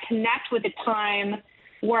well, and I connect with a time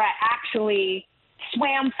where I actually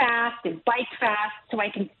swam fast and biked fast so I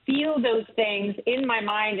can feel those things in my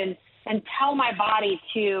mind and tell my body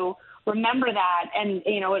to remember that, and,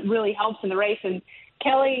 it really helps in the race. And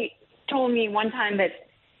Kelly told me one time that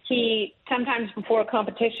he sometimes before a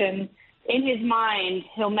competition, in his mind,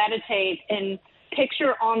 he'll meditate and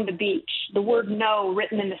picture on the beach the word no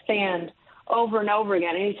written in the sand over and over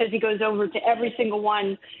again. And he says he goes over to every single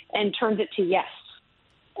one and turns it to yes.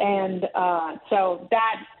 And so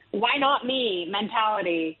that why not me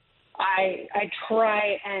mentality, I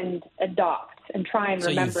try and adopt and try and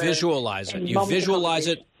remember. So you visualize it. You visualize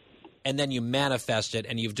it and then you manifest it,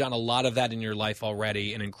 and you've done a lot of that in your life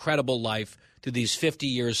already, an incredible life through these 50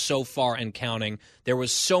 years so far and counting. There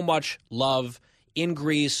was so much love in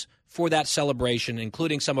Greece for that celebration,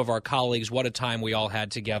 including some of our colleagues. What a time we all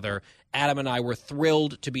had together. Adam and I were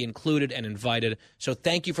thrilled to be included and invited. So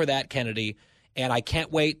thank you for that, Kennedy, and I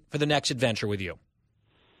can't wait for the next adventure with you.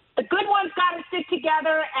 The good ones got to stick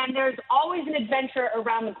together, and there's always an adventure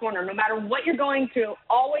around the corner. No matter what you're going through,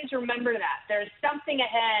 always remember that. There's something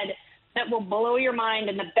ahead that will blow your mind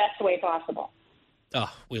in the best way possible.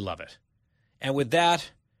 Oh, we love it. And with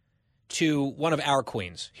that, to one of our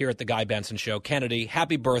queens here at the Guy Benson Show, Kennedy,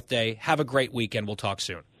 happy birthday. Have a great weekend. We'll talk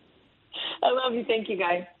soon. I love you. Thank you,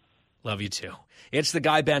 guys. Love you, too. It's the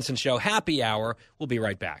Guy Benson Show Happy Hour. We'll be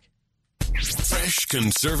right back. Fresh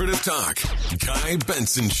conservative talk. Guy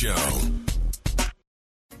Benson Show.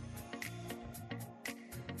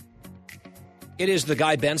 It is the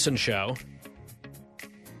Guy Benson Show.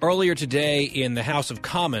 Earlier today in the House of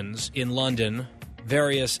Commons in London,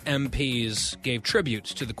 various MPs gave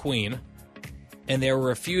tributes to the Queen, and there were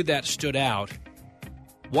a few that stood out.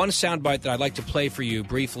 One soundbite that I'd like to play for you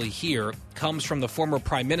briefly here comes from the former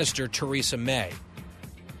Prime Minister, Theresa May,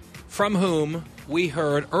 from whom we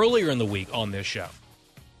heard earlier in the week on this show.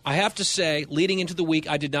 I have to say, leading into the week,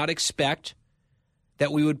 I did not expect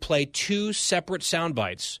that we would play two separate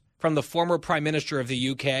soundbites from the former Prime Minister of the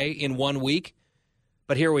UK in 1 week,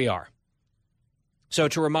 but here we are. So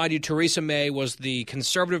to remind you, Theresa May was the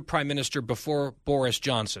Conservative Prime Minister before Boris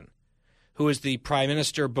Johnson, who is the Prime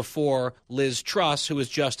Minister before Liz Truss, who was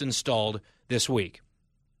just installed this week.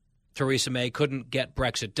 Theresa May couldn't get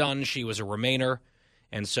Brexit done. She was a Remainer,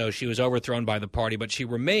 and so she was overthrown by the party, but she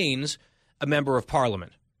remains a member of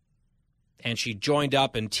Parliament. And she joined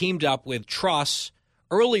up and teamed up with Truss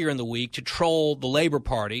earlier in the week to troll the Labour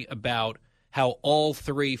Party about how all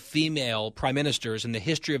three female prime ministers in the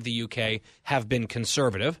history of the UK have been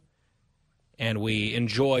conservative. And we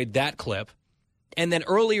enjoyed that clip. And then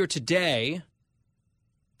earlier today,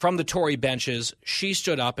 from the Tory benches, she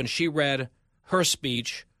stood up and she read her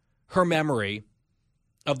speech, her memory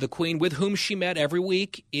of the Queen, with whom she met every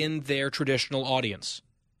week in their traditional audience.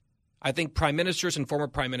 I think prime ministers and former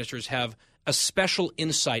prime ministers have a special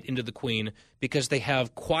insight into the Queen because they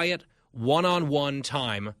have quiet, one-on-one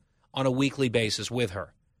time on a weekly basis with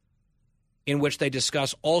her, in which they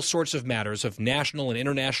discuss all sorts of matters of national and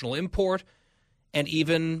international import and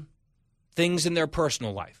even things in their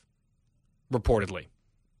personal life, reportedly.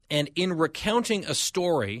 And in recounting a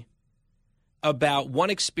story about one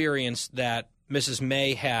experience that Mrs.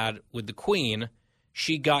 May had with the Queen,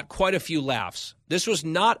 she got quite a few laughs. This was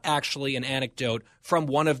not actually an anecdote from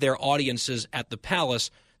one of their audiences at the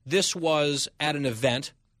palace. This was at an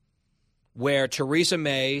event where Theresa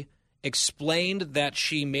May explained that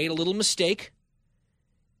she made a little mistake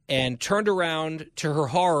and turned around to her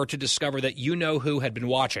horror to discover that you-know-who had been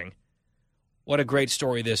watching. What a great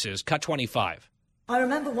story this is. Cut 25. I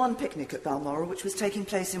remember one picnic at Balmoral which was taking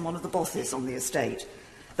place in one of the bothes on the estate.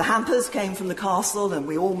 The hampers came from the castle and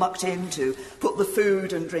we all mucked in to put the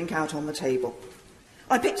food and drink out on the table.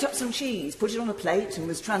 I picked up some cheese, put it on a plate and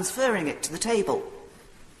was transferring it to the table.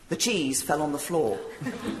 The cheese fell on the floor.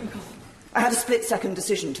 I had a split-second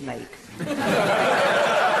decision to make.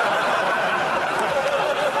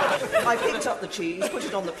 I picked up the cheese, put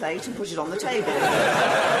it on the plate and put it on the table.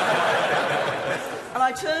 And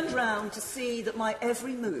I turned round to see that my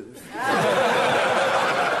every move had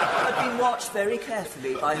been watched very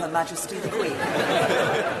carefully by Her Majesty the Queen.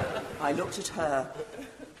 I looked at her,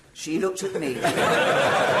 she looked at me,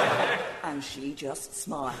 and she just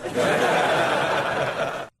smiled.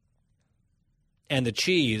 And the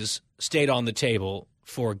cheese stayed on the table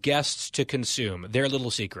for guests to consume, their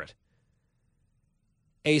little secret.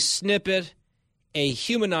 A snippet, a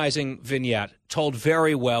humanizing vignette told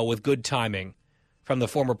very well with good timing from the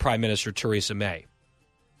former Prime Minister Theresa May.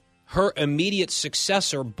 Her immediate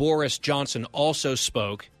successor, Boris Johnson, also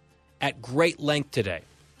spoke at great length today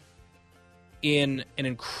in an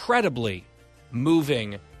incredibly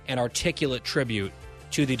moving and articulate tribute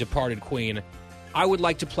to the departed Queen. I would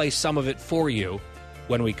like to play some of it for you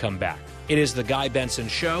when we come back. It is the Guy Benson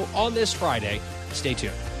Show on this Friday. Stay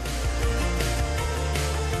tuned.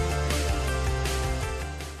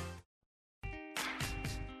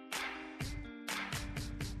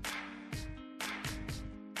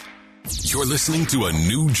 You're listening to a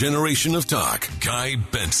new generation of talk. Guy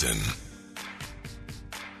Benson.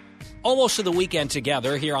 Almost to the weekend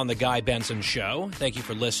together here on the Guy Benson Show. Thank you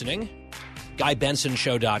for listening.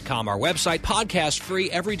 GuyBensonShow.com, our website. Podcast free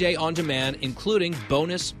every day on demand, including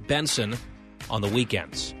bonus Benson on the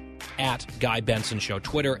weekends. at Guy Benson Show,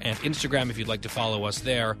 Twitter and Instagram if you'd like to follow us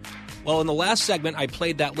there. Well, in the last segment, I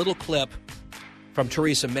played that little clip from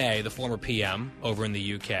Theresa May, the former PM over in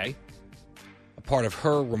the UK, a part of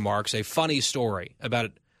her remarks, a funny story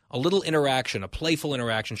about a little interaction, a playful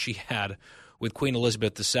interaction she had with Queen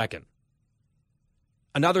Elizabeth II.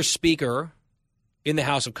 Another speaker in the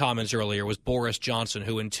House of Commons earlier was Boris Johnson,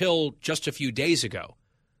 who until just a few days ago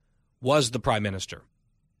was the Prime Minister,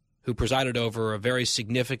 who presided over a very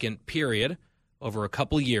significant period, over a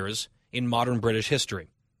couple years, in modern British history.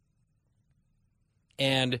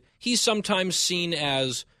 And he's sometimes seen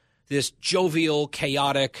as this jovial,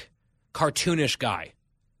 chaotic, cartoonish guy.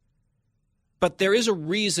 But there is a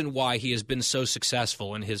reason why he has been so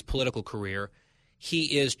successful in his political career.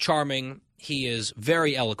 He is charming, he is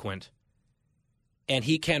very eloquent, and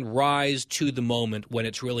he can rise to the moment when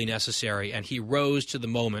it's really necessary, and he rose to the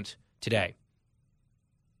moment today.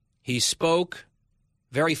 He spoke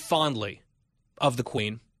very fondly of the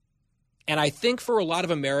Queen, and I think for a lot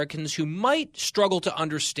of Americans who might struggle to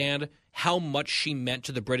understand how much she meant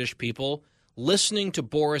to the British people, listening to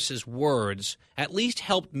Boris's words at least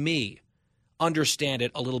helped me understand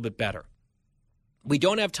it a little bit better. We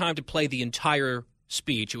don't have time to play the entire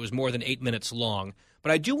speech. It was more than 8 minutes long,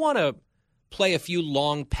 but I do want to play a few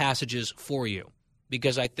long passages for you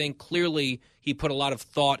because I think clearly he put a lot of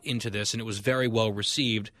thought into this and it was very well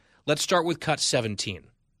received. Let's start with cut 17.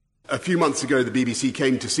 A few months ago, the BBC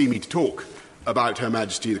came to see me to talk about Her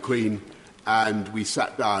Majesty the Queen, and we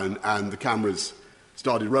sat down and the cameras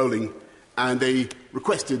started rolling, and they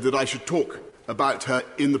requested that I should talk about her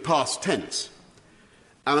in the past tense.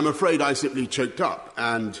 And I'm afraid I simply choked up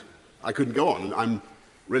and I couldn't go on. I'm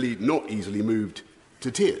really not easily moved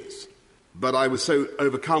to tears. But I was so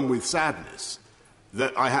overcome with sadness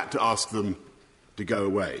that I had to ask them to go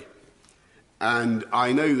away. And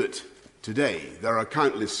I know that today there are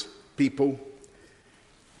countless people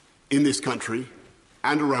in this country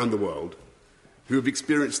and around the world who have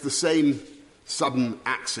experienced the same sudden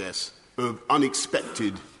access of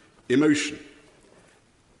unexpected emotion.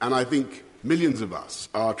 And I think millions of us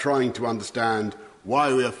are trying to understand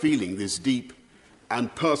why we are feeling this deep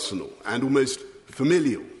and personal and almost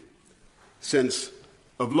familial sense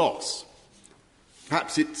of loss.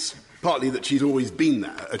 Perhaps it's partly that she's always been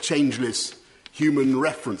there, a changeless human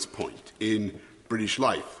reference point in British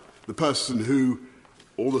life, the person who,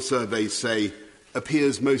 all the surveys say,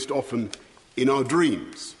 appears most often in our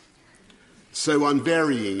dreams, so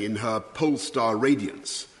unvarying in her pole-star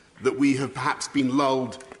radiance that we have perhaps been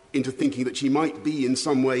lulled into thinking that she might be in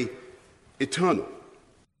some way eternal.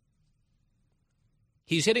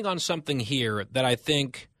 He's hitting on something here that I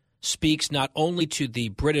think speaks not only to the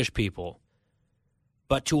British people,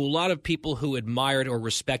 but to a lot of people who admired or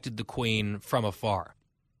respected the Queen from afar.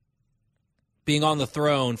 Being on the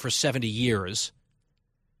throne for 70 years,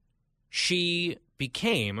 she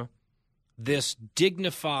became this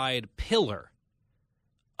dignified pillar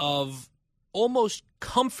of almost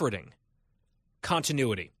comforting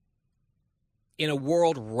continuity in a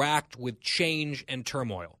world racked with change and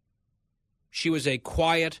turmoil. She was a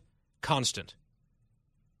quiet constant.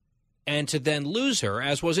 And to then lose her,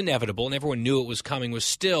 as was inevitable, and everyone knew it was coming, was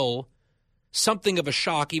still something of a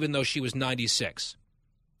shock, even though she was 96.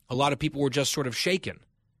 A lot of people were just sort of shaken.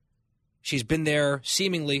 She's been there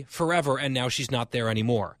seemingly forever, and now she's not there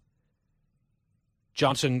anymore.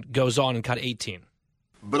 Johnson goes on in cut 18.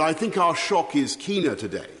 But I think our shock is keener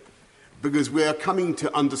today because we are coming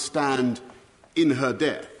to understand in her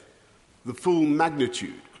death the full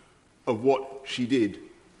magnitude of what she did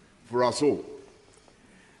for us all.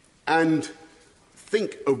 And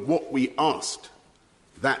think of what we asked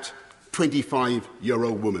that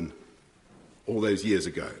 25-year-old woman all those years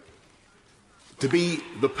ago. To be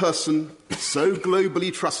the person so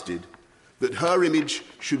globally trusted that her image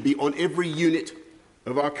should be on every unit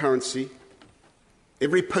of our currency,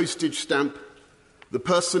 every postage stamp, the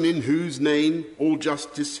person in whose name all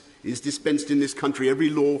justice is dispensed in this country,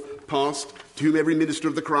 every law passed, to whom every minister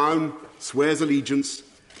of the Crown swears allegiance,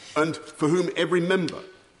 and for whom every member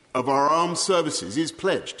of our armed services is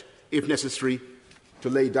pledged, if necessary, to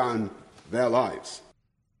lay down their lives.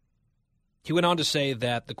 He went on to say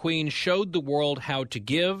that the Queen showed the world how to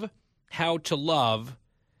give, how to love,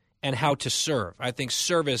 and how to serve. I think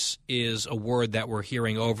service is a word that we're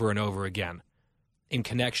hearing over and over again in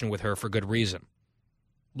connection with her for good reason.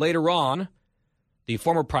 Later on, the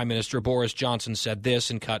former Prime Minister Boris Johnson said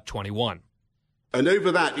this in cut 21. And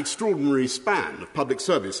over that extraordinary span of public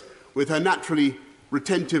service, with her naturally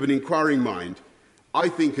retentive and inquiring mind, I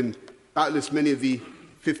think, and doubtless many of the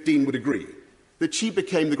 15 would agree, that she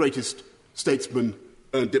became the greatest statesman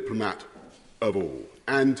and diplomat of all.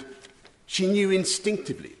 And She knew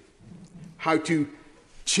instinctively how to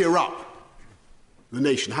cheer up the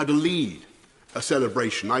nation, how to lead a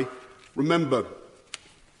celebration. I remember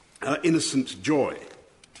her innocent joy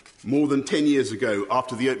more than 10 years ago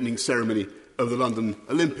after the opening ceremony of the London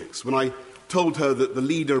Olympics, when I told her that the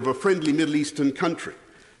leader of a friendly Middle Eastern country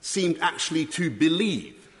seemed actually to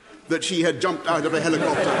believe that she had jumped out of a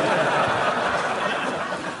helicopter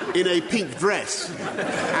in a pink dress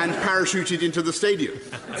and parachuted into the stadium.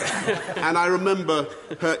 And I remember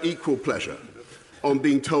her equal pleasure on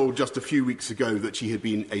being told just a few weeks ago that she had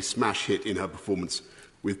been a smash hit in her performance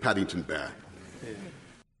with Paddington Bear.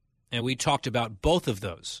 And we talked about both of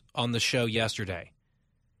those on the show yesterday.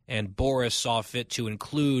 And Boris saw fit to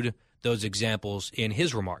include those examples in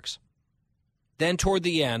his remarks. Then toward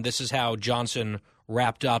the end, this is how Johnson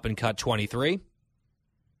wrapped up in cut 23.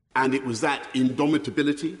 And it was that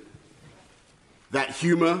indomitability, that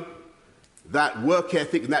humour, that work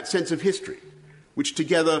ethic, and that sense of history, which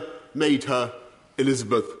together made her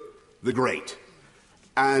Elizabeth the Great.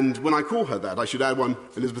 And when I call her that, I should add one,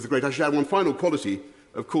 Elizabeth the Great, I should add one final quality,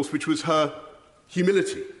 of course, which was her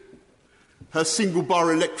humility. Her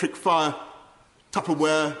single-bar electric fire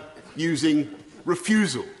Tupperware using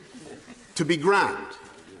refusal to be grand.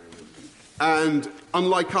 And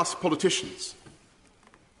unlike us politicians,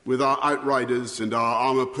 with our outriders and our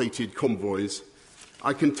armour-plated convoys,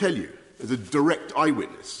 I can tell you, as a direct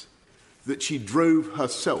eyewitness, that she drove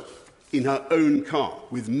herself in her own car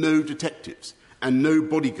with no detectives and no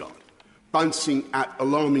bodyguard, bouncing at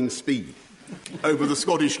alarming speed over the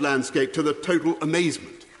Scottish landscape to the total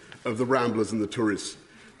amazement of the ramblers and the tourists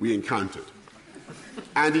we encountered.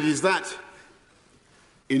 And it is that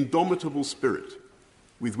indomitable spirit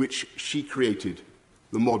with which she created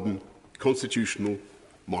the modern constitutional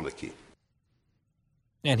monarchy.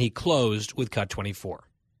 And he closed with cut 24.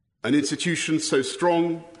 An institution so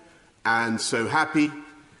strong and so happy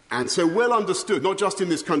and so well understood, not just in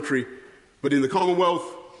this country, but in the Commonwealth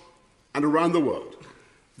and around the world,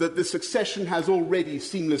 that the succession has already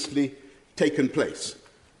seamlessly taken place.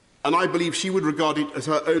 And I believe she would regard it as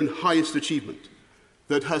her own highest achievement,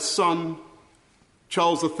 that her son,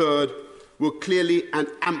 Charles III, will clearly and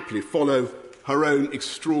amply follow her own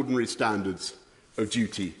extraordinary standards of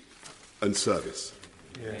duty and service.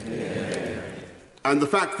 Yeah. And the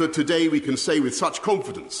fact that today we can say with such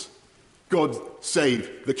confidence, God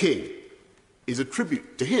save the King, is a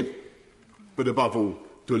tribute to him, but above all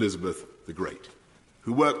to Elizabeth the Great,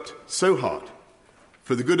 who worked so hard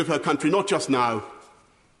for the good of her country, not just now,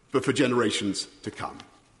 but for generations to come.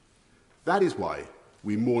 That is why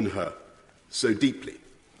we mourn her so deeply.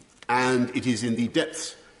 And it is in the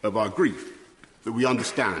depths of our grief that we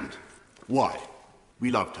understand why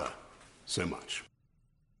we loved her so much.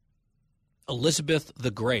 Elizabeth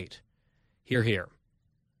the Great. Hear, hear.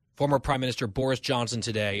 Former Prime Minister Boris Johnson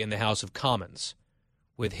today in the House of Commons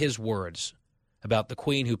with his words about the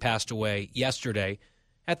Queen who passed away yesterday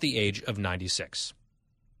at the age of 96.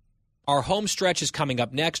 Our home stretch is coming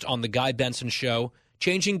up next on The Guy Benson Show.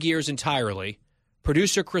 Changing gears entirely,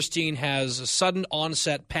 producer Christine has a sudden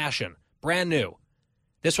onset passion, brand new.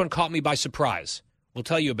 This one caught me by surprise. We'll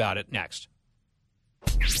tell you about it next.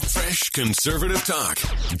 Fresh conservative talk.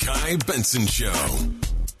 Guy Benson Show.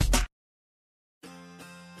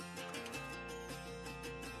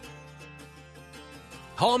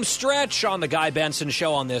 Home stretch on The Guy Benson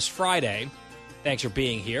Show on this Friday. Thanks for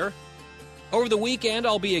being here. Over the weekend,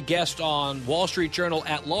 I'll be a guest on Wall Street Journal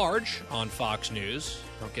at Large on Fox News.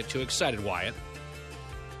 Don't get too excited, Wyatt.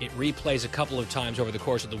 It replays a couple of times over the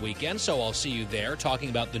course of the weekend, so I'll see you there talking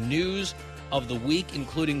about the news of the week,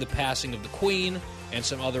 including the passing of the Queen and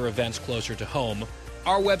some other events closer to home.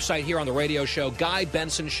 Our website here on the radio show,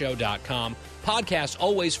 GuyBensonShow.com. Podcast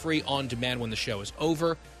always free on demand when the show is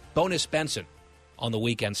over. Bonus Benson on the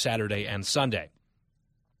weekend, Saturday and Sunday.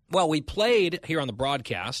 Well, we played here on the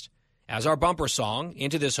broadcast as our bumper song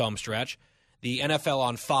into this home stretch, the NFL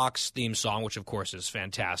on Fox theme song, which of course is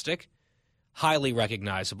fantastic, highly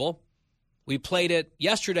recognizable. We played it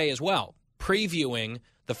yesterday as well, previewing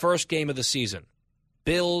the first game of the season,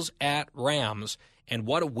 Bills at Rams, and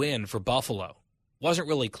what a win for Buffalo. Wasn't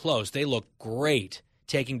really close. They looked great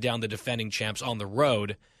taking down the defending champs on the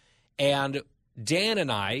road. And Dan and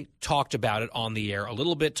I talked about it on the air a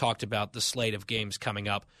little bit, talked about the slate of games coming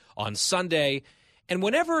up on Sunday. And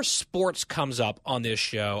whenever sports comes up on this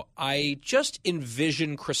show, I just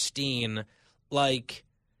envision Christine like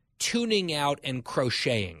tuning out and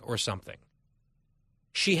crocheting or something.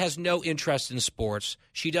 She has no interest in sports.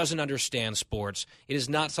 She doesn't understand sports. It is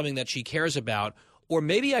not something that she cares about. Or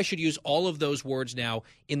maybe I should use all of those words now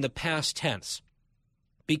in the past tense.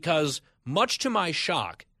 Because much to my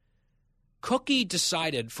shock, Cookie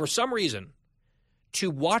decided, for some reason, to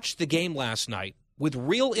watch the game last night with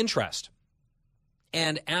real interest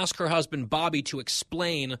and ask her husband, Bobby, to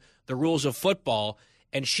explain the rules of football.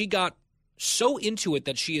 And she got so into it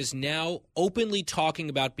that she is now openly talking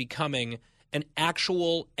about becoming an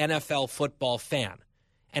actual NFL football fan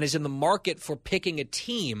and is in the market for picking a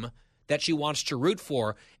team that she wants to root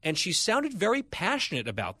for. And she sounded very passionate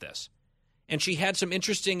about this. And she had some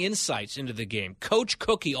interesting insights into the game. Coach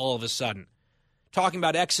Cookie, all of a sudden, talking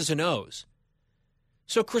about X's and O's.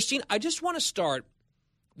 So, Christine, I just want to start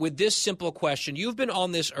with this simple question. You've been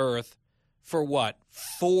on this earth for,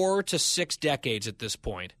 4 to 6 decades at this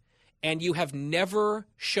point, and you have never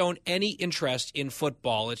shown any interest in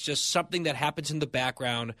football. It's just something that happens in the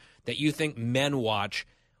background that you think men watch.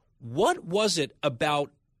 What was it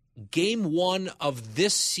about Game 1 of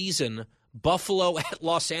this season, Buffalo at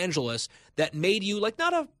Los Angeles, that made you,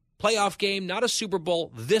 not a playoff game, not a Super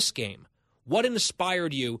Bowl, this game? What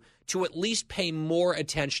inspired you to at least pay more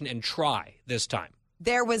attention and try this time?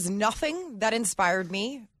 There was nothing that inspired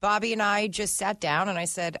me. Bobby and I just sat down and I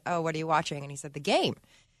said, "Oh, what are you watching?" And he said, "The game."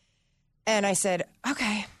 And I said,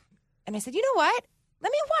 "Okay." And I said, "You know what?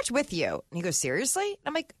 Let me watch with you." And he goes, "Seriously?" And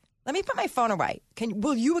I'm like, "Let me put my phone away.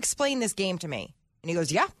 Will you explain this game to me?" And he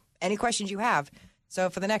goes, "Yeah, any questions you have." So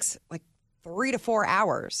for the next 3 to 4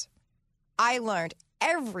 hours, I learned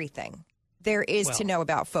everything there is to know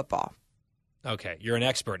about football. Okay, you're an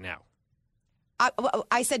expert now.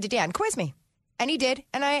 I said to Dan, "Quiz me." And he did,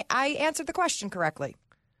 and I answered the question correctly.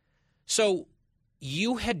 So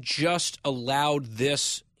you had just allowed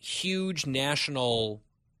this huge national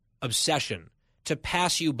obsession to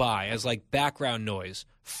pass you by as background noise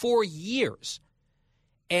for years.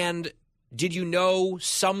 And did you know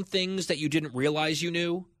some things that you didn't realize you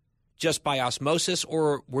knew just by osmosis,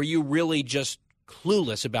 or were you really just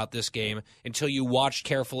clueless about this game until you watched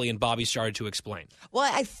carefully and Bobby started to explain?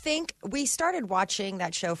 Well, I think we started watching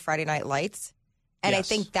that show Friday Night Lights, and I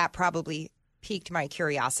think that probably piqued my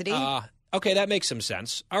curiosity. Okay, that makes some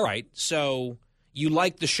sense. All right, so you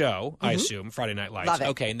like the show, I assume, Friday Night Lights. Love it.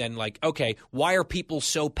 Okay, and then why are people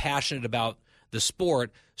so passionate about the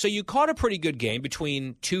sport? So you caught a pretty good game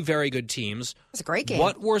between two very good teams. It was a great game.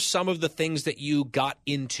 What were some of the things that you got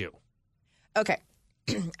into? Okay,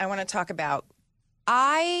 I want to talk about,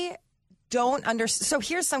 I don't understand. So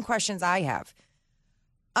here's some questions I have.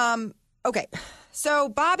 Okay, so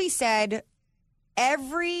Bobby said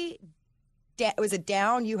it was a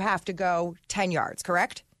down, you have to go 10 yards,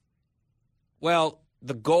 correct? Well,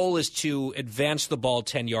 the goal is to advance the ball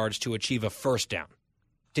 10 yards to achieve a first down,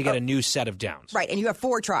 to get a new set of downs. Right, and you have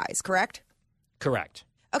 4 tries, correct? Correct.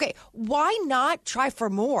 Okay, why not try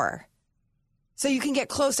for more so you can get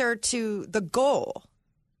closer to the goal?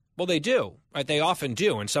 Well, they do. Right? They often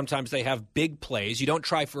do, and sometimes they have big plays. You don't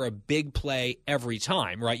try for a big play every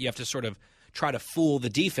time, right? You have to sort of try to fool the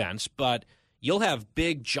defense, but you'll have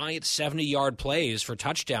big, giant 70-yard plays for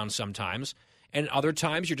touchdowns sometimes, and other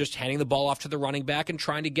times you're just handing the ball off to the running back and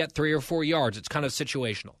trying to get 3 or 4 yards. It's kind of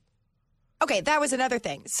situational. Okay, that was another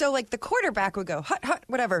thing. So, the quarterback would go, hut, hut,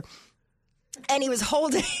 whatever, and he was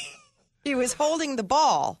holding the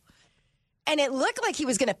ball, and it looked like he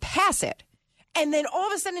was going to pass it. And then all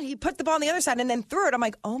of a sudden he put the ball on the other side and then threw it. I'm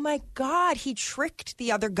like, oh, my God, he tricked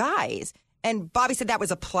the other guys. And Bobby said that was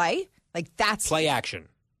a play? That's play action.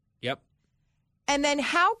 Yep. And then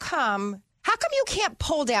how come you can't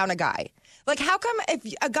pull down a guy? How come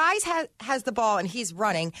if a guy has the ball and he's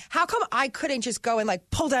running, how come I couldn't just go and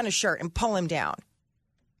pull down his shirt and pull him down?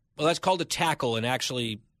 Well, that's called a tackle, and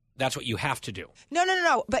actually that's what you have to do.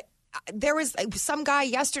 No. But there was some guy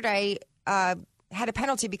yesterday had a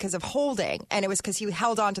penalty because of holding, and it was because he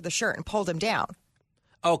held on to the shirt and pulled him down.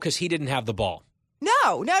 Oh, because he didn't have the ball.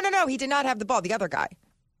 No. He did not have the ball, the other guy.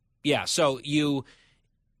 Yeah, so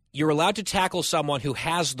you're allowed to tackle someone who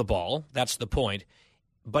has the ball. That's the point.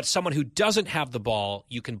 But someone who doesn't have the ball,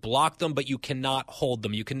 you can block them, but you cannot hold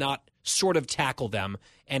them. You cannot sort of tackle them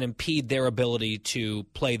and impede their ability to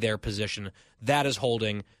play their position. That is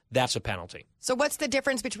holding. That's a penalty. So what's the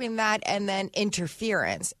difference between that and then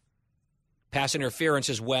interference? Pass interference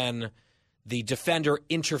is when the defender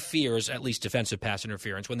interferes, at least defensive pass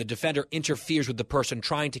interference. When the defender interferes with the person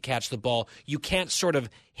trying to catch the ball, you can't sort of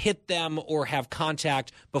hit them or have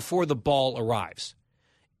contact before the ball arrives,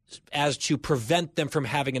 as to prevent them from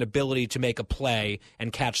having an ability to make a play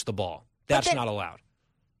and catch the ball. That's not allowed.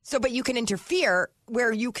 So, but you can interfere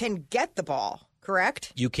where you can get the ball,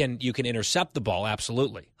 correct? You can intercept the ball,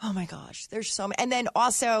 absolutely. Oh, my gosh. There's so many. And then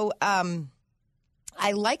also,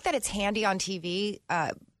 I like that it's handy on TV.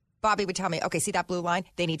 Bobby would tell me, okay, see that blue line?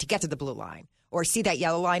 They need to get to the blue line. Or see that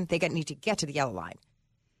yellow line? They need to get to the yellow line.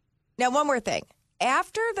 Now, one more thing.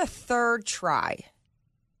 After the third try,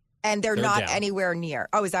 and they're not anywhere near.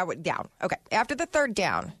 Oh, is that what? Down. Okay. After the third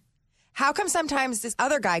down, how come sometimes this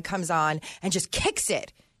other guy comes on and just kicks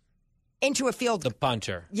it into a field? The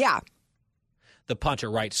punter. Yeah. The punter,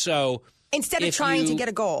 right. So instead of trying to get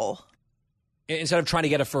a goal. Instead of trying to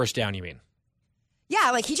get a first down, you mean? Yeah,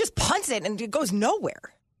 like he just punts it and it goes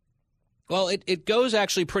nowhere. Well, it goes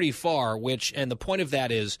actually pretty far, and the point of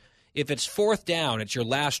that is, if it's fourth down, it's your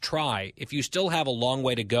last try. If you still have a long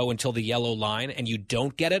way to go until the yellow line and you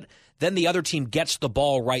don't get it, then the other team gets the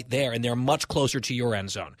ball right there and they're much closer to your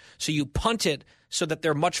end zone. So you punt it so that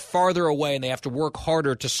they're much farther away and they have to work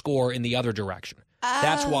harder to score in the other direction.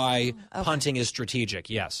 That's why punting is strategic,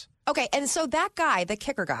 yes. Okay, and so that guy, the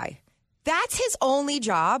kicker guy, that's his only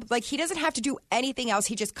job? Like, he doesn't have to do anything else.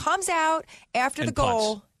 He just comes out after the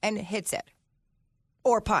goal and hits it.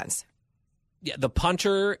 Or punts. Yeah, the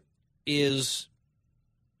punter is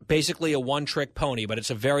basically a one-trick pony, but it's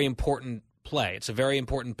a very important play. It's a very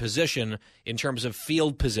important position in terms of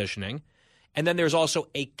field positioning. And then there's also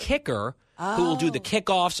a kicker who will do the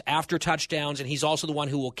kickoffs after touchdowns, and he's also the one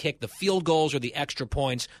who will kick the field goals or the extra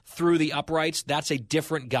points through the uprights. That's a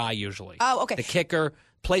different guy usually. Oh, okay. The kicker,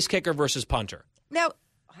 place kicker versus punter. Now,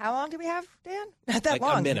 how long do we have, Dan? Not that like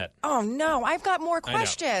long. A minute. Oh, no. I've got more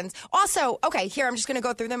questions. Also, okay, here, I'm just going to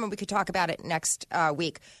go through them, and we could talk about it next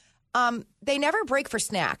week. They never break for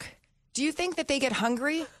snack. Do you think that they get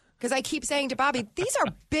hungry? Because I keep saying to Bobby, these are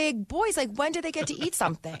big boys. Like, when do they get to eat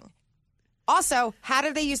something? Also, how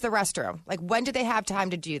do they use the restroom? Like, when do they have time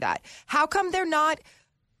to do that? How come they're not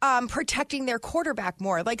protecting their quarterback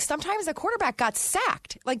more? Like, sometimes the quarterback got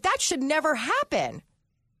sacked. Like, that should never happen.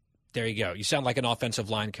 There you go. You sound like an offensive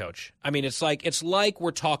line coach. I mean, it's like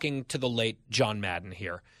we're talking to the late John Madden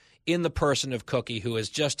here, in the person of Cookie, who has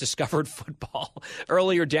just discovered football.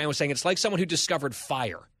 Earlier, Dan was saying it's like someone who discovered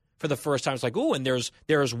fire for the first time. It's like, ooh, and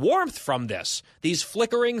there's warmth from this, these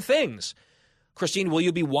flickering things. Christine, will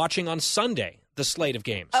you be watching on Sunday the slate of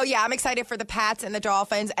games? Oh, yeah, I'm excited for the Pats and the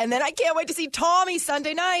Dolphins, and then I can't wait to see Tommy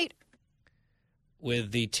Sunday night.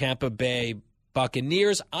 With the Tampa Bay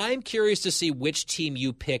Buccaneers, I'm curious to see which team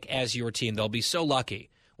you pick as your team. They'll be so lucky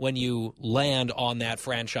when you land on that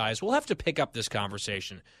franchise. We'll have to pick up this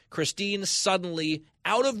conversation. Christine suddenly,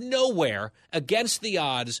 out of nowhere, against the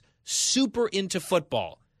odds, super into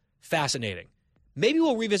football. Fascinating. Maybe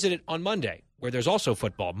we'll revisit it on Monday, where there's also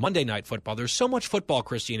football, Monday Night Football. There's so much football,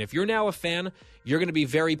 Christine. If you're now a fan, you're going to be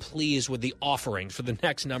very pleased with the offerings for the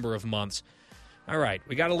next number of months. All right,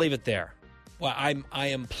 we got to leave it there. Well, I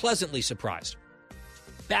am pleasantly surprised.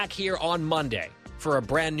 Back here on Monday for a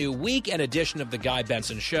brand new week and edition of The Guy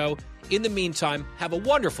Benson Show. In the meantime, have a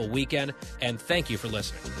wonderful weekend, and thank you for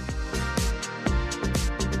listening.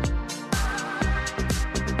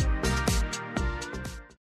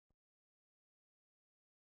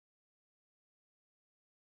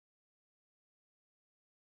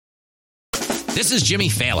 This is Jimmy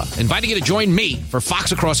Fallon, inviting you to join me for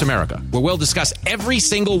Fox Across America, where we'll discuss every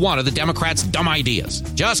single one of the Democrats' dumb ideas.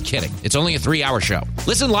 Just kidding. It's only a 3-hour show.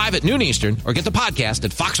 Listen live at noon Eastern or get the podcast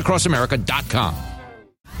at foxacrossamerica.com.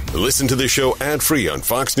 Listen to the show ad-free on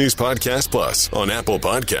Fox News Podcast Plus, on Apple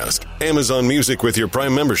Podcast, Amazon Music with your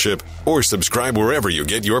Prime membership, or subscribe wherever you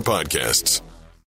get your podcasts.